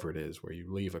whoever it is, where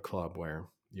you leave a club where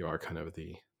you are kind of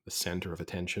the center of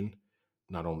attention,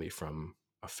 not only from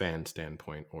a fan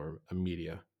standpoint or a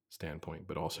media standpoint,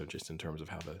 but also just in terms of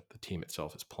how the team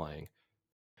itself is playing.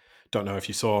 Don't know if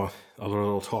you saw a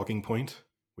little talking point.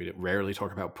 We rarely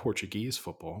talk about Portuguese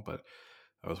football, but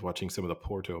I was watching some of the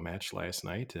Porto match last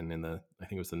night, and I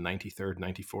think it was the 93rd,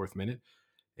 94th minute,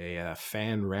 a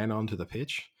fan ran onto the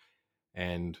pitch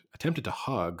and attempted to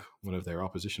hug one of their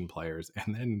opposition players,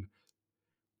 and then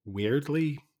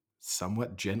weirdly,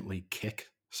 somewhat gently kick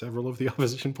several of the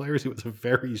opposition players. It was a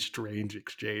very strange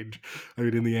exchange. I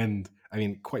mean, in the end,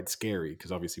 quite scary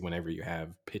because obviously, whenever you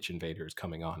have pitch invaders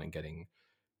coming on and getting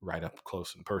right up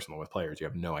close and personal with players, you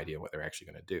have no idea what they're actually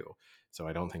going to do. So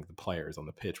I don't think the players on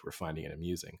the pitch were finding it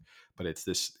amusing. But it's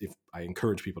this. If I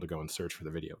encourage people to go and search for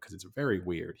the video because it's very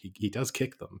weird. He does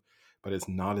kick them, but it's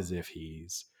not as if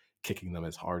he's kicking them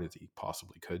as hard as he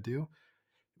possibly could do.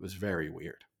 It was very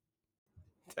weird.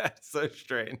 That's so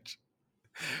strange.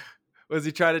 Was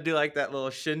he trying to do like that little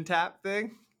shin tap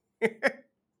thing? The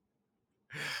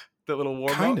little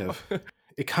warm Kind up? of.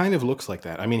 It kind of looks like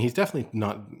that. I mean, he's definitely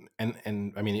not,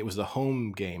 and I mean, it was the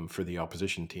home game for the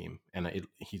opposition team, and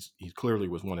he clearly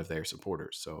was one of their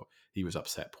supporters, so he was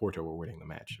upset. Porto were winning the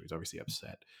match, so he's obviously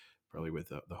upset, probably with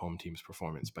the home team's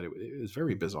performance. But it was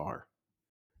very bizarre.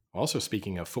 Also,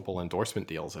 speaking of football endorsement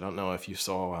deals, I don't know if you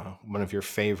saw one of your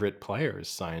favorite players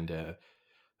signed a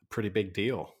pretty big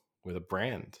deal with a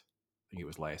brand. I think it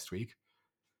was last week.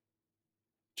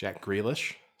 Jack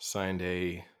Grealish signed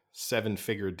a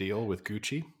seven-figure deal with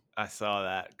Gucci. I saw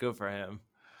that. Good for him.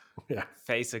 Yeah.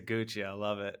 Face of Gucci. I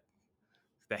love it.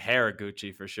 The hair of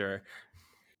Gucci for sure.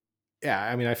 Yeah,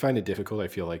 I mean, I find it difficult. I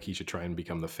feel like he should try and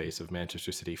become the face of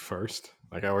Manchester City first.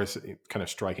 Like, I always kind of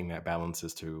striking that balance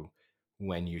as to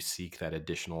when you seek that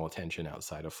additional attention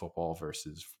outside of football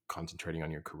versus concentrating on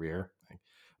your career. I'm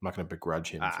not going to begrudge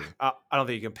him for. I don't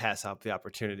think you can pass up the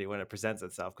opportunity when it presents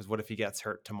itself, because what if he gets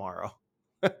hurt tomorrow?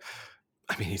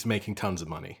 I mean, he's making tons of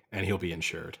money and he'll be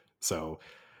insured. So,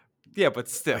 Yeah, but I,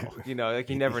 still, like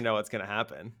you never know what's going to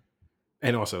happen.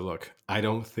 and also, look, I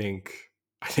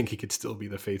think he could still be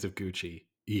the face of Gucci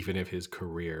even if his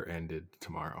career ended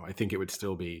tomorrow. I think it would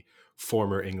still be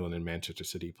former England and Manchester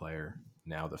City player,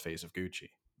 now the face of Gucci.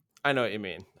 I know what you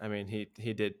mean. I mean, he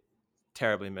did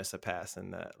terribly miss a pass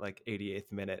in the like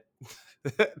 88th minute.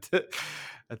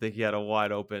 I think he had a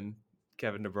wide open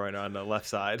Kevin De Bruyne on the left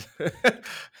side.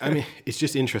 I mean, it's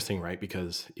just interesting, right?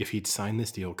 Because if he'd signed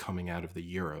this deal coming out of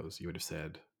the Euros, you would have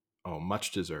said, oh,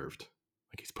 much deserved.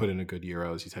 Like he's put in a good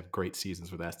Euros. He's had great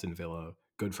seasons with Aston Villa.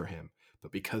 Good for him.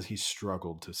 But because he's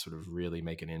struggled to sort of really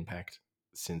make an impact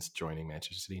since joining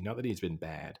Manchester City, not that he's been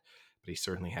bad, but he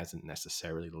certainly hasn't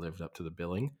necessarily lived up to the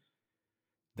billing,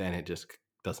 then it just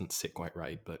doesn't sit quite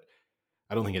right. But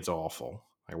I don't think it's awful.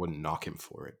 I wouldn't knock him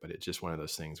for it, but it's just one of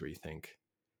those things where you think,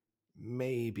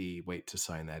 maybe wait to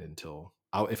sign that until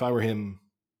if I were him,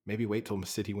 maybe wait till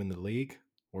City win the league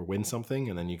or win something,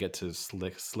 and then you get to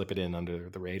slip it in under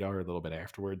the radar a little bit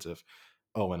afterwards. Of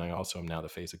oh, and I also am now the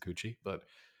face of Gucci, but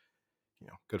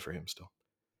good for him still.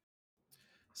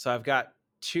 So I've got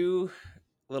two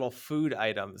little food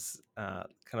items, kind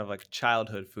of like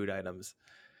childhood food items.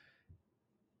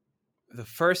 The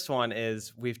first one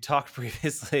is, we've talked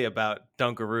previously about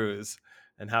Dunkaroos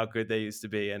and how good they used to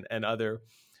be, and other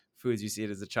foods you see it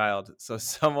as a child. So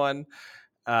someone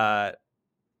uh,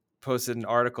 posted an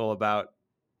article about,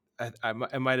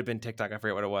 it might have been TikTok, I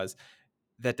forget what it was,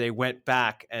 that they went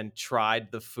back and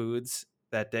tried the foods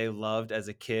that they loved as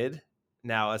a kid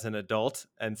now as an adult,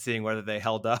 and seeing whether they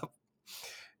held up.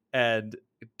 And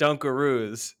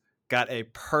Dunkaroos got a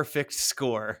perfect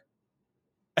score.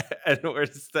 And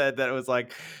it said that it was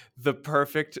like the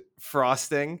perfect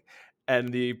frosting and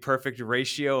the perfect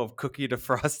ratio of cookie to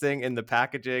frosting in the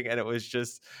packaging, and it was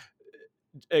just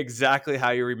exactly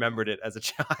how you remembered it as a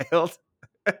child.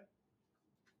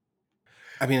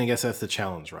 I mean, I guess that's the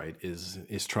challenge, right? Is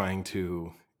trying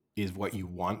to is what you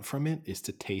want from it is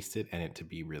to taste it and it to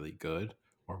be really good,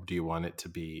 or do you want it to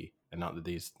be, and not that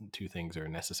these two things are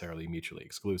necessarily mutually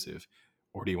exclusive,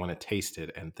 or do you want to taste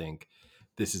it and think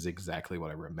this is exactly what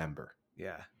I remember?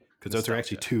 Yeah, Because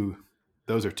nostalgia.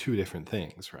 those are two different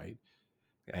things, right?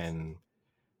 Yes, And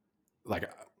like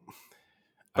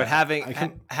but I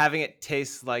can having it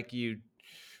taste like you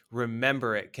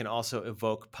remember it can also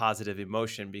evoke positive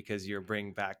emotion, because you're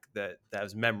bringing back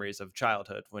those memories of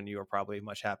childhood when you were probably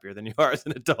much happier than you are as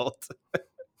an adult.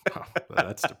 oh,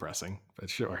 that's depressing, but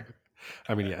sure.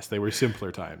 I mean, yes, they were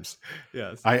simpler times.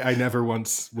 Yes. I never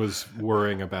once was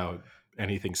worrying about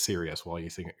anything serious while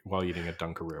eating a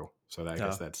Dunkaroo. So I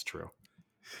guess No. that's true.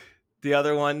 The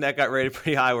other one that got rated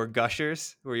pretty high were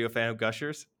Gushers. Were you a fan of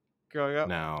Gushers growing up?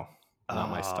 No, not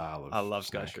my Oh, style I of love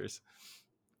snack. Gushers.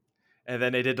 And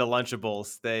then they did the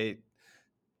Lunchables.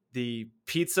 The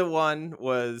pizza one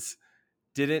was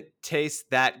didn't taste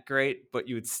that great, but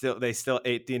they still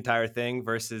ate the entire thing.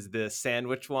 Versus the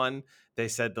sandwich one, they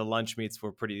said the lunch meats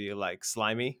were pretty like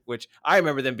slimy, which I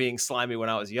remember them being slimy when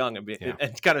I was young, Yeah,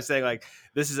 and kind of saying like,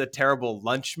 this is a terrible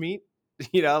lunch meat.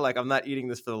 Like, I'm not eating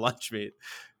this for the lunch meat.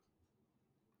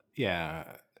 yeah.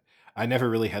 I never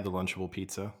really had the Lunchable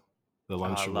pizza. The Oh,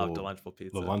 I loved the Lunchable, Lunchable the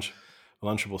pizza. lunch, the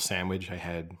Lunchable sandwich. I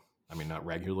had. I mean, not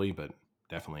regularly, but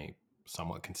definitely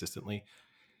somewhat consistently.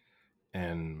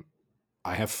 And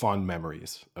I have fond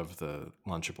memories of the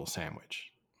Lunchable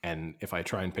sandwich. And if I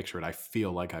try and picture it, I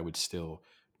feel like I would still,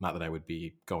 not that I would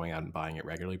be going out and buying it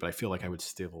regularly, but I feel like I would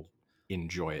still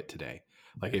enjoy it today.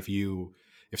 Like if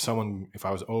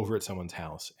I was over at someone's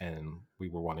house and we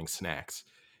were wanting snacks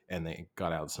and they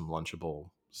got out some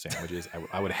Lunchable sandwiches,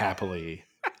 I would happily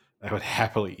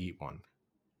eat one.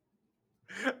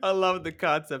 I love the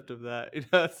concept of that.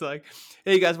 It's like,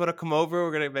 hey, you guys want to come over?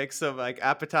 We're gonna make some like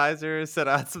appetizers, set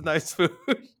out some nice food.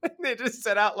 And they just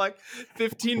set out like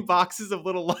 15 boxes of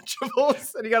little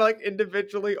Lunchables, and you gotta like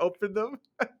individually open them.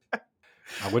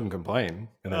 I wouldn't complain.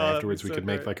 And then Oh, that'd be afterwards so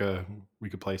great. we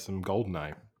could play some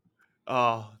GoldenEye.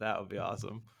 Oh, that would be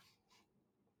awesome.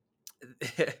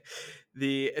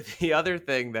 The other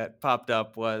thing that popped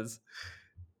up was,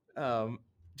 um,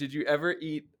 did you ever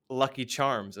eat Lucky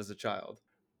Charms as a child?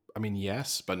 I mean,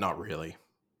 yes, but not really.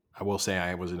 I will say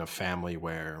I was in a family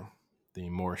where the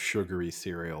more sugary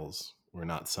cereals were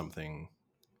not something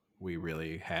we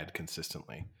really had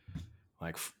consistently.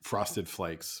 Like Frosted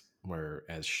Flakes were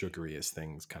as sugary as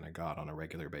things kind of got on a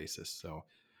regular basis. So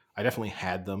I definitely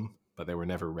had them, but they were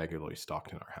never regularly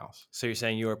stocked in our house. So you're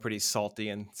saying you were a pretty salty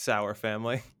and sour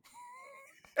family?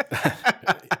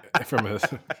 from a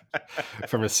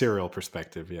from a cereal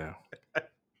perspective, yeah.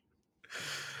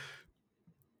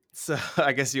 So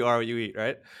I guess you are what you eat,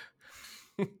 right?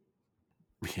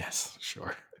 Yes,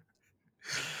 sure.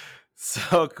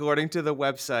 So according to the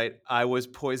website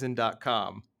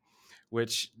iwaspoisoned.com,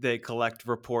 which they collect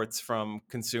reports from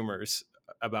consumers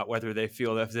about whether they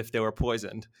feel as if they were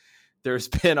poisoned, there's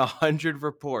been 100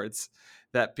 reports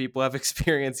that people have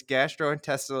experienced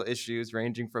gastrointestinal issues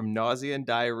ranging from nausea and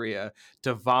diarrhea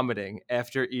to vomiting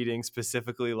after eating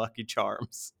specifically Lucky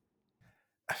Charms.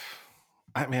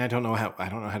 I mean, I don't know how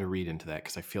to read into that,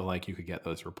 because I feel like you could get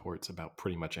those reports about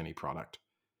pretty much any product.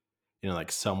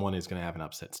 Like someone is going to have an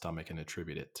upset stomach and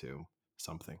attribute it to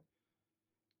something.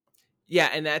 Yeah,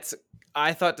 and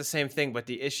I thought the same thing, but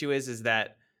the issue is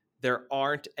that there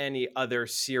aren't any other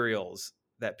cereals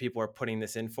that people are putting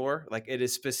this in for. Like, it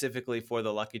is specifically for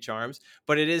the Lucky Charms,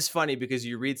 but it is funny because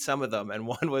you read some of them and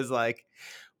one was like,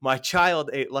 my child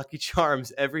ate Lucky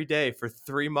Charms every day for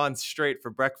 3 months straight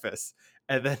for breakfast.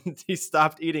 And then he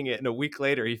stopped eating it, and a week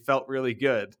later he felt really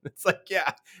good. It's like,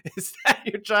 yeah, is that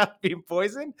your child being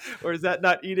poisoned, or is that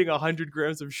not eating 100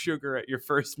 grams of sugar at your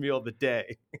first meal of the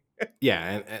day?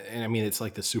 Yeah, and I mean, it's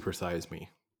like the super size me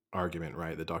argument,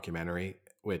 right? The documentary,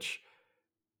 which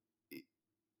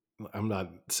I'm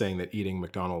not saying that eating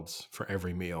McDonald's for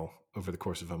every meal over the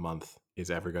course of a month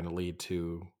is ever going to lead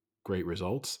to great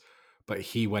results. But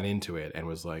he went into it and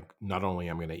was like, not only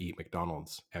am I going to eat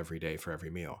McDonald's every day for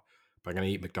every meal, but I'm going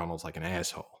to eat McDonald's like an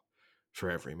asshole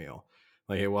for every meal.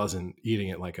 Like, it wasn't eating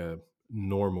it like a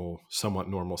normal, somewhat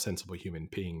normal, sensible human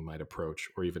being might approach,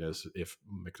 or even as if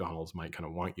McDonald's might kind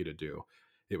of want you to do.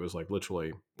 It was like,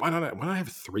 literally, why not have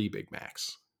 3 Big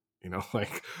Macs?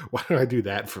 Like, why don't I do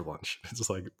that for lunch? It's just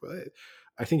like, what?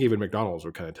 I think even McDonald's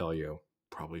would kind of tell you,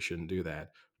 probably shouldn't do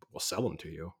that. We'll sell them to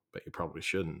you, but you probably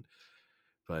shouldn't.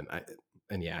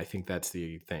 And yeah, I think that's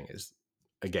the thing is,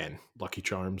 again, Lucky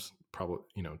Charms, probably,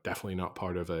 definitely not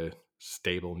part of a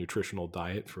stable nutritional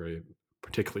diet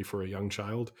particularly for a young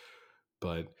child.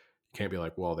 But you can't be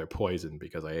like, well, they're poisoned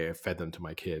because I fed them to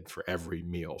my kid for every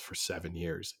meal for 7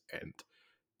 years. And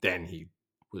then he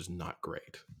was not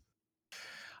great.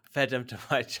 Fed him to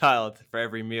my child for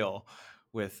every meal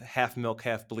with half milk,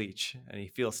 half bleach, and he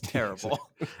feels terrible.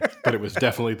 But it was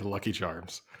definitely the Lucky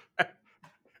Charms.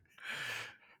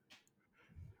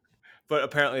 But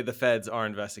apparently the feds are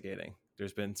investigating.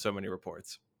 There's been so many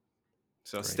reports.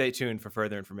 So Great. Stay tuned for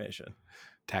further information.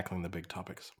 Tackling the big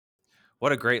topics.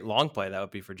 What a great long play that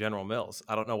would be for General Mills.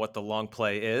 I don't know what the long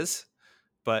play is,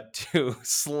 but to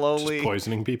slowly just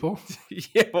poisoning people.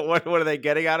 Yeah, but what are they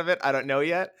getting out of it? I don't know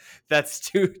yet. That's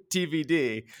too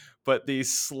TBD. But the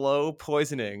slow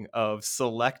poisoning of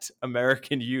select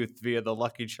American youth via the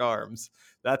Lucky Charms,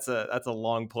 that's a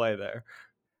long play there.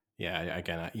 Yeah,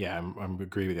 again, I'm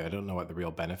agree with you. I don't know what the real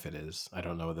benefit is. I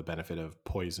don't know what the benefit of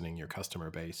poisoning your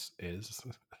customer base is.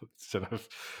 Sort of,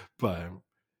 but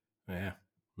yeah,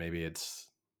 maybe it's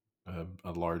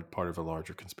a large part of a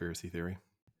larger conspiracy theory.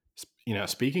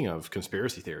 Speaking of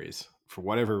conspiracy theories, for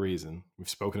whatever reason, we've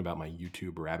spoken about my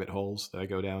YouTube rabbit holes that I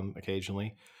go down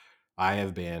occasionally. I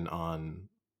have been on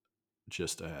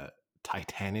just a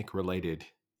Titanic related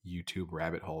YouTube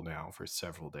rabbit hole now for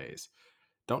several days.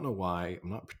 Don't know why. I'm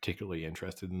not particularly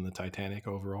interested in the Titanic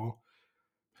overall.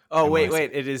 Oh, And when I wait, say,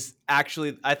 wait. It is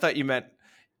actually, I thought you meant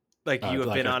like you have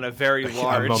like been on a very I'm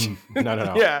large.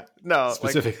 no, Yeah, no, like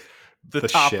specific, the the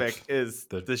ship, topic is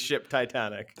the the ship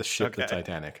Titanic. the Okay.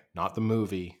 Titanic, not the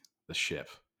movie, the ship,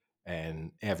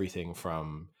 and everything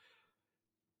from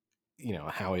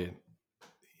how it,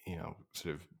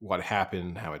 sort of what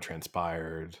happened, how it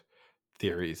transpired,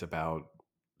 theories about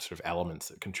sort of elements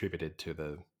that contributed to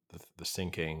the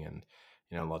sinking,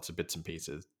 and lots of bits and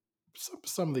pieces.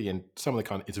 Some of the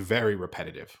content, it's very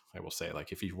repetitive. I will say,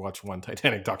 like, if you watch one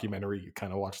Titanic documentary, you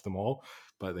kind of watch them all,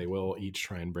 but they will each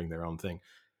try and bring their own thing.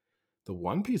 The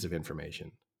one piece of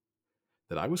information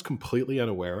that I was completely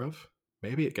unaware of,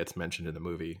 maybe it gets mentioned in the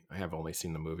movie. I have only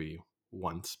seen the movie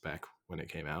once back when it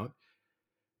came out.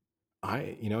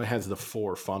 It has the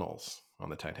 4 funnels on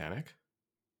the Titanic.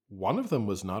 One of them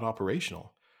was not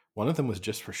operational. One of them was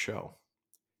just for show.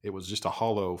 It was just a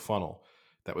hollow funnel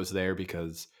that was there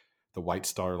because the White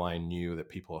Star Line knew that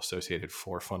people associated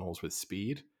 4 funnels with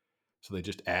speed. So they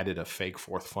just added a fake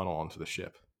 4th funnel onto the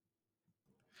ship.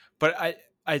 But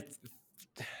I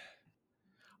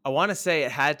I want to say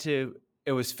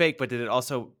it was fake, but did it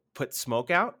also put smoke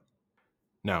out?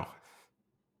 No.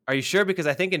 Are you sure? Because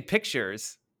I think in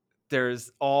pictures,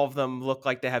 there's all of them look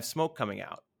like they have smoke coming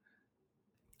out.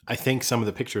 I think some of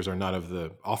the pictures are not of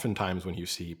the. Oftentimes, when you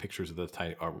see pictures of the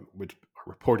Titanic, which are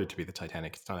reported to be the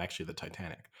Titanic, it's not actually the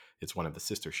Titanic. It's one of the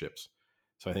sister ships.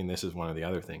 So I think this is one of the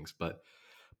other things. But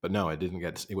no, it didn't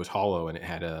get. It was hollow and it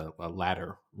had a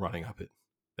ladder running up it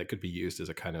that could be used as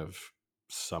a kind of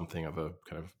something of a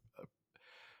kind of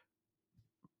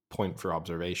a point for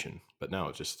observation. But no,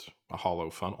 it's just a hollow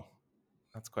funnel.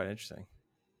 That's quite interesting.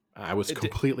 I was It di-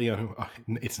 completely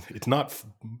it's not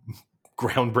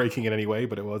groundbreaking in any way,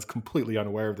 but it was completely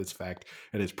unaware of this fact,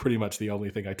 and it's pretty much the only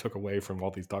thing I took away from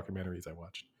all these documentaries I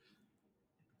watched.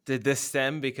 Did this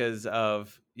stem because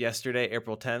of yesterday,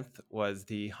 April 10th, was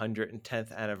the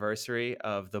 110th anniversary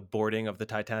of the boarding of the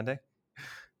Titanic?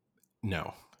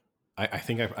 No, I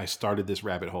think I started this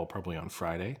rabbit hole probably on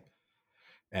Friday,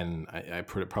 and I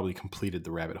probably completed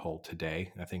the rabbit hole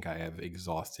today. I think I have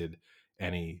exhausted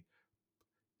any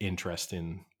interest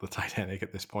in the Titanic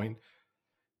at this point.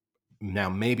 Now,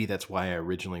 maybe that's why I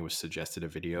originally was suggested a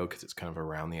video, because it's kind of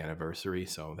around the anniversary.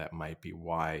 So that might be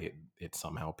why it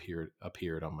somehow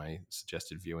appeared on my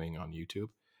suggested viewing on YouTube,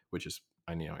 which is,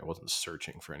 I wasn't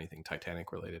searching for anything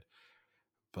Titanic related,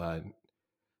 but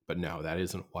no, that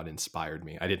isn't what inspired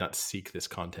me. I did not seek this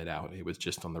content out. It was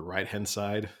just on the right hand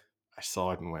side. I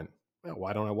saw it and went, well,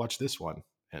 why don't I watch this one?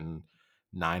 And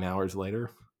 9 hours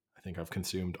later, I think I've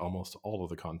consumed almost all of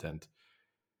the content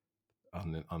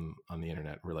on the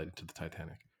internet related to the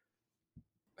Titanic.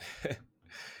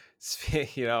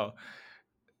 you know,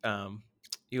 um,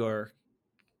 your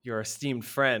your esteemed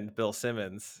friend Bill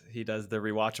Simmons, he does the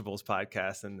Rewatchables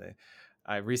podcast, and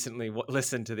I recently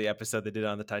listened to the episode they did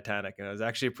on the Titanic, and it was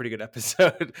actually a pretty good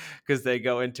episode because they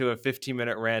go into a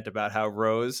 15-minute rant about how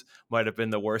Rose might have been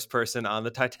the worst person on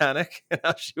the Titanic and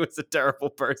how she was a terrible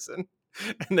person,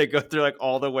 and they go through like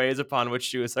all the ways upon which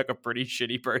she was like a pretty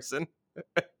shitty person.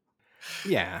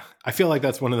 Yeah, I feel like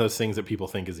that's one of those things that people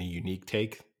think is a unique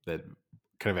take that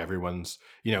kind of everyone's,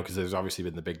 because there's obviously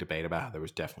been the big debate about how there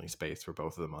was definitely space for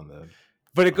both of them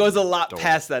But it on goes a the lot door.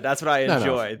 past that. That's what I No, no,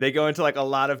 enjoy. They go into like a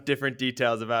lot of different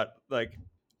details about like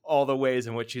all the ways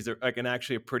in which she's like an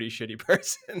actually a pretty shitty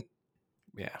person.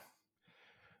 yeah,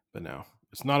 but no,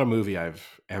 it's not a movie I've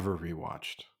ever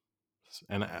rewatched,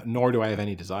 and nor do I have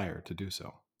any desire to do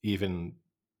so. Even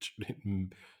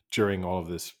during all of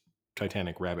this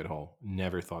Titanic rabbit hole,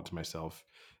 never thought to myself,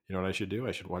 you know what I should do?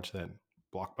 I should watch that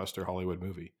blockbuster Hollywood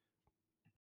movie.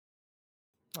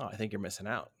 Oh, I think you're missing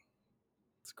out.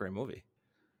 It's a great movie.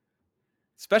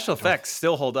 Special I don't. effects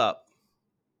still hold up.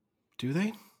 Do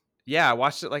they? Yeah, I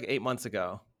watched it like 8 months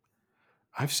ago.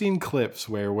 I've seen clips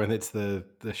where when it's the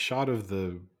shot of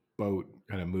the boat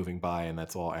kind of moving by and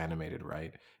that's all animated,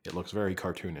 right? It looks very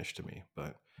cartoonish to me,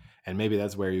 and maybe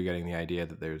that's where you're getting the idea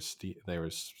that there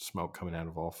was smoke coming out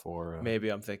of all four. Maybe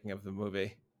I'm thinking of the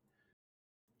movie.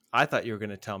 I thought you were going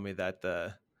to tell me that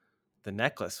the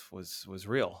necklace was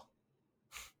real.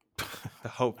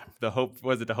 The Hope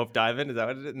was it the Hope Diamond? Is that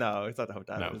what it is? No, it's not the Hope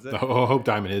Diamond, No, is the it? Hope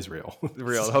Diamond is real.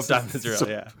 Real. The Hope Diamond is real,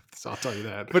 yeah. So I'll tell you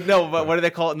that. But no, but But what do they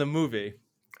call it in the movie?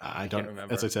 I I can't don't. As I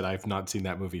remember. said, I've not seen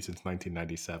that movie since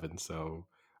 1997, so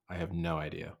I have no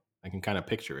idea. I can kind of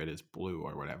picture it as blue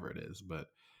or whatever it is, but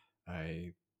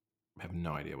I have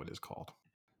no idea what it's called.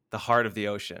 The Heart of the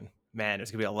Ocean. Man,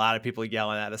 there's gonna be a lot of people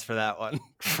yelling at us for that one.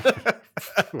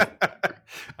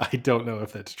 I don't know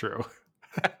if that's true.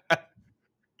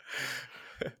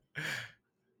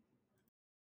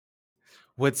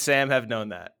 Would Sam have known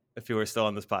that if he were still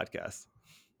on this podcast?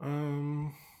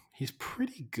 He's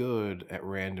pretty good at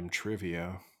random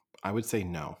trivia. I would say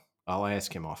no. I'll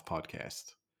ask him off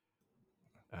podcast.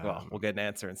 Well, Um, we'll get an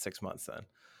answer in 6 months then.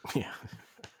 yeah,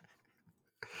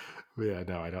 yeah.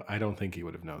 No, I don't think he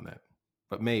would have known that.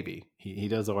 But maybe he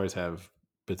does always have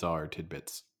bizarre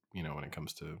tidbits. When it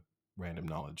comes to random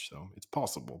knowledge. So it's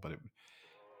possible, but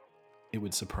it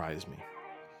would surprise me.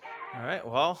 All right.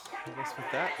 Well, I guess with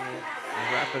that, we'll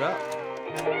wrap it up.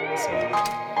 So.